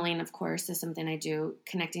journaling, of course, is something I do,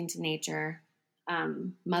 connecting to nature,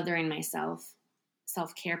 mothering myself,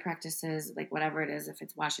 self-care practices, like whatever it is, if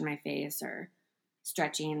it's washing my face or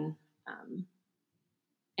stretching.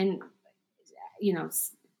 And, you know,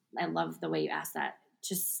 I love the way you asked that,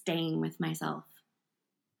 just staying with myself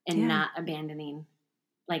and not abandoning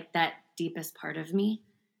like that deepest part of me.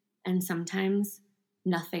 And sometimes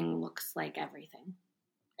nothing looks like everything.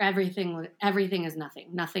 Everything is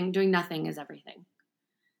nothing. Doing nothing is everything.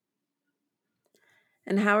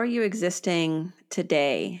 And how are you existing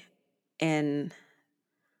today in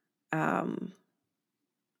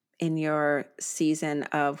your season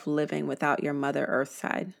of living without your Mother Earth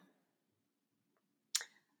side?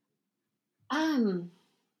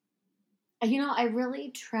 You know, I really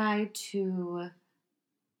try to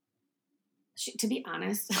be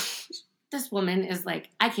honest, this woman is like,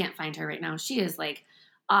 I can't find her right now. She is like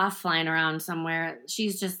off flying around somewhere.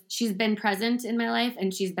 She's been present in my life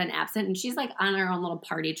and she's been absent, and she's like on her own little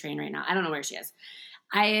party train right now. I don't know where she is.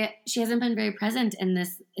 She hasn't been very present in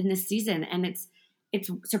this season, and it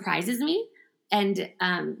surprises me. And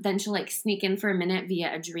then she'll like sneak in for a minute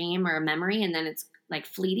via a dream or a memory, and then it's like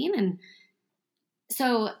fleeting. And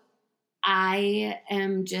so I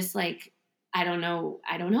am just like, I don't know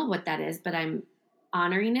what that is, but I'm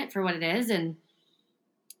honoring it for what it is, and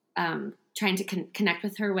trying to connect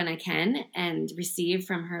with her when I can, and receive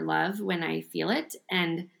from her love when I feel it,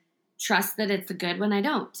 and trust that it's good when I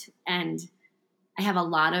don't. And I have a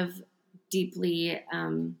lot of deeply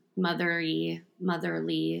motherly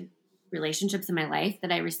relationships in my life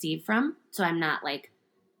that I receive from. So I'm not like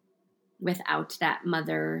without that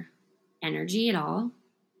mother energy at all.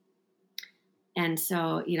 And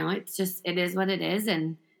so, you know, it is what it is.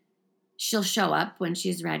 And she'll show up when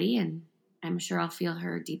she's ready. And I'm sure I'll feel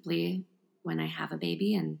her deeply when I have a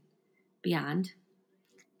baby and beyond.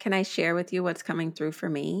 Can I share with you what's coming through for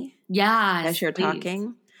me? Yes, as you're please.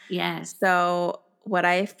 talking? Yes. So what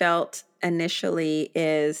I felt initially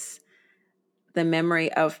is the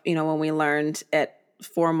memory of, you know, when we learned at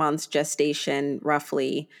 4 months gestation,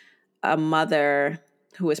 roughly, a mother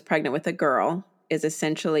who is pregnant with a girl is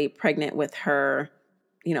essentially pregnant with her,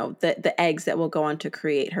 you know, the eggs that will go on to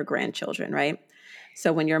create her grandchildren, right?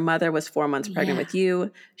 So when your mother was 4 months pregnant with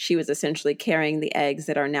you, she was essentially carrying the eggs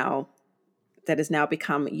that has now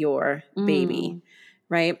become your baby,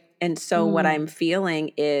 right? And so what I'm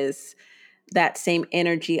feeling is that same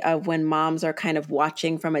energy of when moms are kind of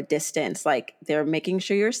watching from a distance, like they're making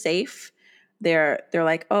sure you're safe. They're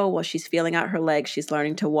like, oh, well, she's feeling out her legs. She's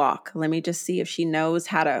learning to walk. Let me just see if she knows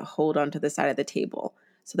how to hold onto the side of the table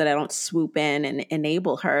so that I don't swoop in and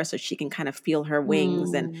enable her so she can kind of feel her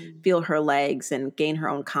wings and feel her legs and gain her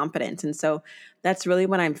own confidence. And so that's really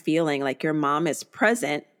what I'm feeling. Like your mom is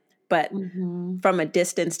present, but from a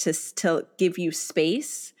distance to give you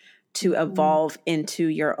space to evolve into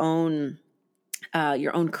your own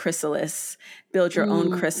chrysalis, build your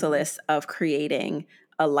own chrysalis of creating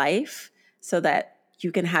a life so that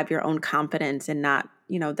you can have your own confidence and not,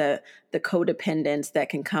 you know, the codependence that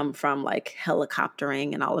can come from like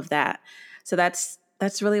helicoptering and all of that. So that's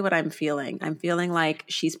really what I'm feeling. I'm feeling like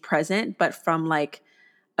she's present, but from like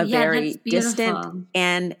a very distant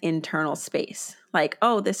and internal space. Like,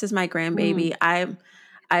 oh, this is my grandbaby.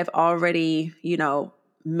 I've already, you know,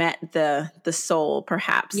 met the soul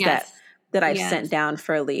perhaps that that I've Yes. sent down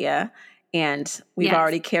for Leah, and we've Yes.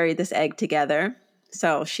 already carried this egg together.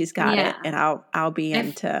 So she's got it, and I'll be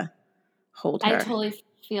in to hold her. I totally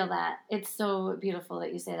feel that. It's so beautiful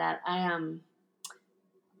that you say that. And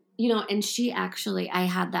she actually, I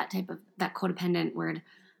had that codependent word.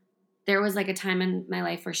 There was like a time in my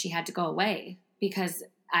life where she had to go away because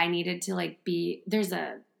I needed to there's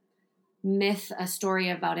a myth, a story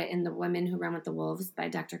about it in The Women Who Run with the Wolves by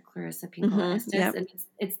Dr. Clarissa Pinkola Estes. Yep. And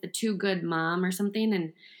it's the too good mom or something.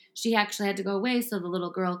 And she actually had to go away so the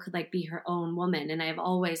little girl could be her own woman. And I've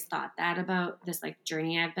always thought that about this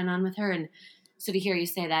journey I've been on with her. And so to hear you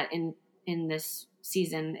say that in this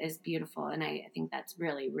season is beautiful. And I think that's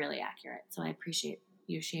really, really accurate. So I appreciate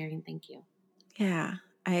you sharing. Thank you. Yeah.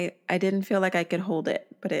 I didn't feel like I could hold it,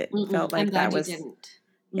 but it felt like that was, didn't.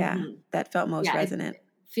 Yeah, that felt most resonant. It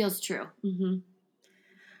feels true. Mm-hmm.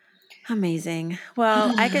 Amazing.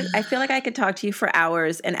 Well, I feel like I could talk to you for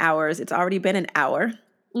hours and hours. It's already been an hour,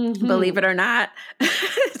 believe it or not.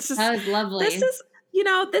 It's just, that was lovely.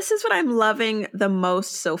 This is what I'm loving the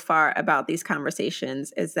most so far about these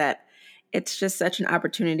conversations is that it's just such an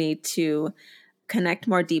opportunity to connect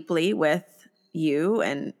more deeply with you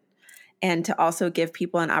and to also give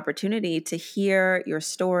people an opportunity to hear your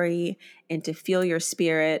story and to feel your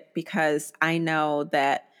spirit, because I know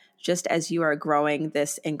that just as you are growing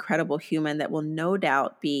this incredible human that will no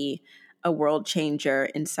doubt be a world changer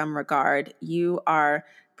in some regard, you are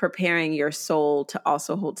preparing your soul to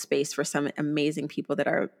also hold space for some amazing people that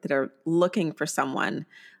are looking for someone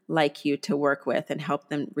like you to work with and help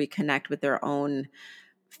them reconnect with their own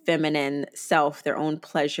feminine self, their own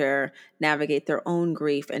pleasure, navigate their own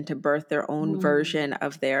grief, and to birth their own version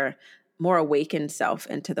of their more awakened self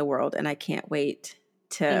into the world. And I can't wait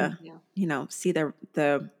to, see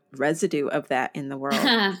the residue of that in the world.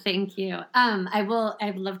 Thank you.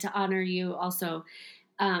 I'd love to honor you also.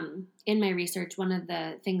 In my research, one of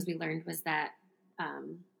the things we learned was that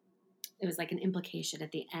it was an implication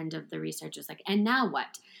at the end of the research. It was and now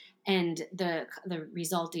what? And the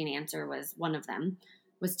resulting answer was, one of them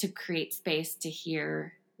was to create space to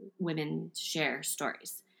hear women share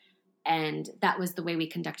stories. And that was the way we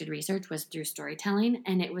conducted research, was through storytelling.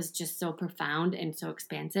 And it was just so profound and so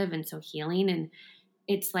expansive and so healing. And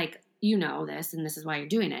it's this, and this is why you're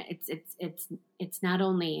doing it. It's not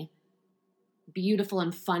only beautiful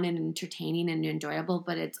and fun and entertaining and enjoyable,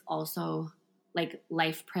 but it's also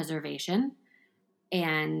life preservation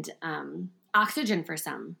and oxygen for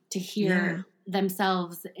some to hear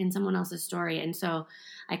themselves in someone else's story. And so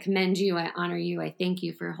I commend you, I honor you, I thank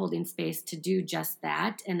you for holding space to do just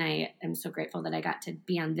that. And I am so grateful that I got to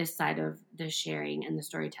be on this side of the sharing and the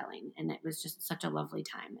storytelling. And it was just such a lovely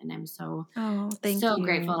time. And I'm so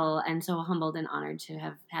grateful and so humbled and honored to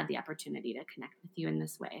have had the opportunity to connect with you in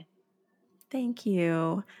this way. Thank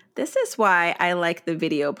you. This is why I like the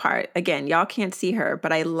video part. Again, y'all can't see her,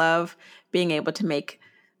 but I love being able to make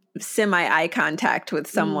semi-eye contact with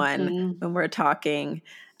someone when we're talking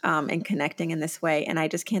and connecting in this way. And I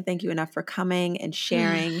just can't thank you enough for coming and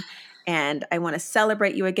sharing. And I want to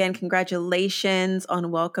celebrate you again. Congratulations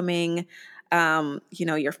on welcoming,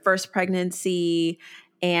 your first pregnancy.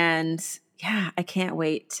 And I can't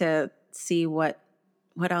wait to see what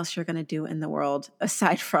else you're going to do in the world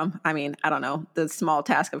aside from, I don't know, the small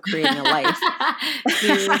task of creating a life.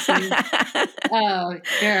 Oh,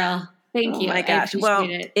 girl. Thank you. Oh my gosh. Well,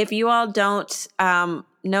 if you all don't know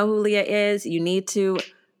who Leah is, you need to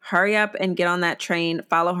hurry up and get on that train.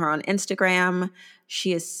 Follow her on Instagram.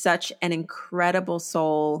 She is such an incredible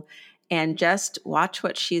soul. And just watch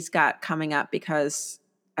what she's got coming up, because,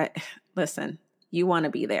 listen, you want to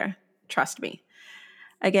be there. Trust me.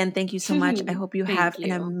 Again, thank you so much. I hope you have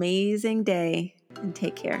an amazing day, and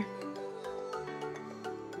take care.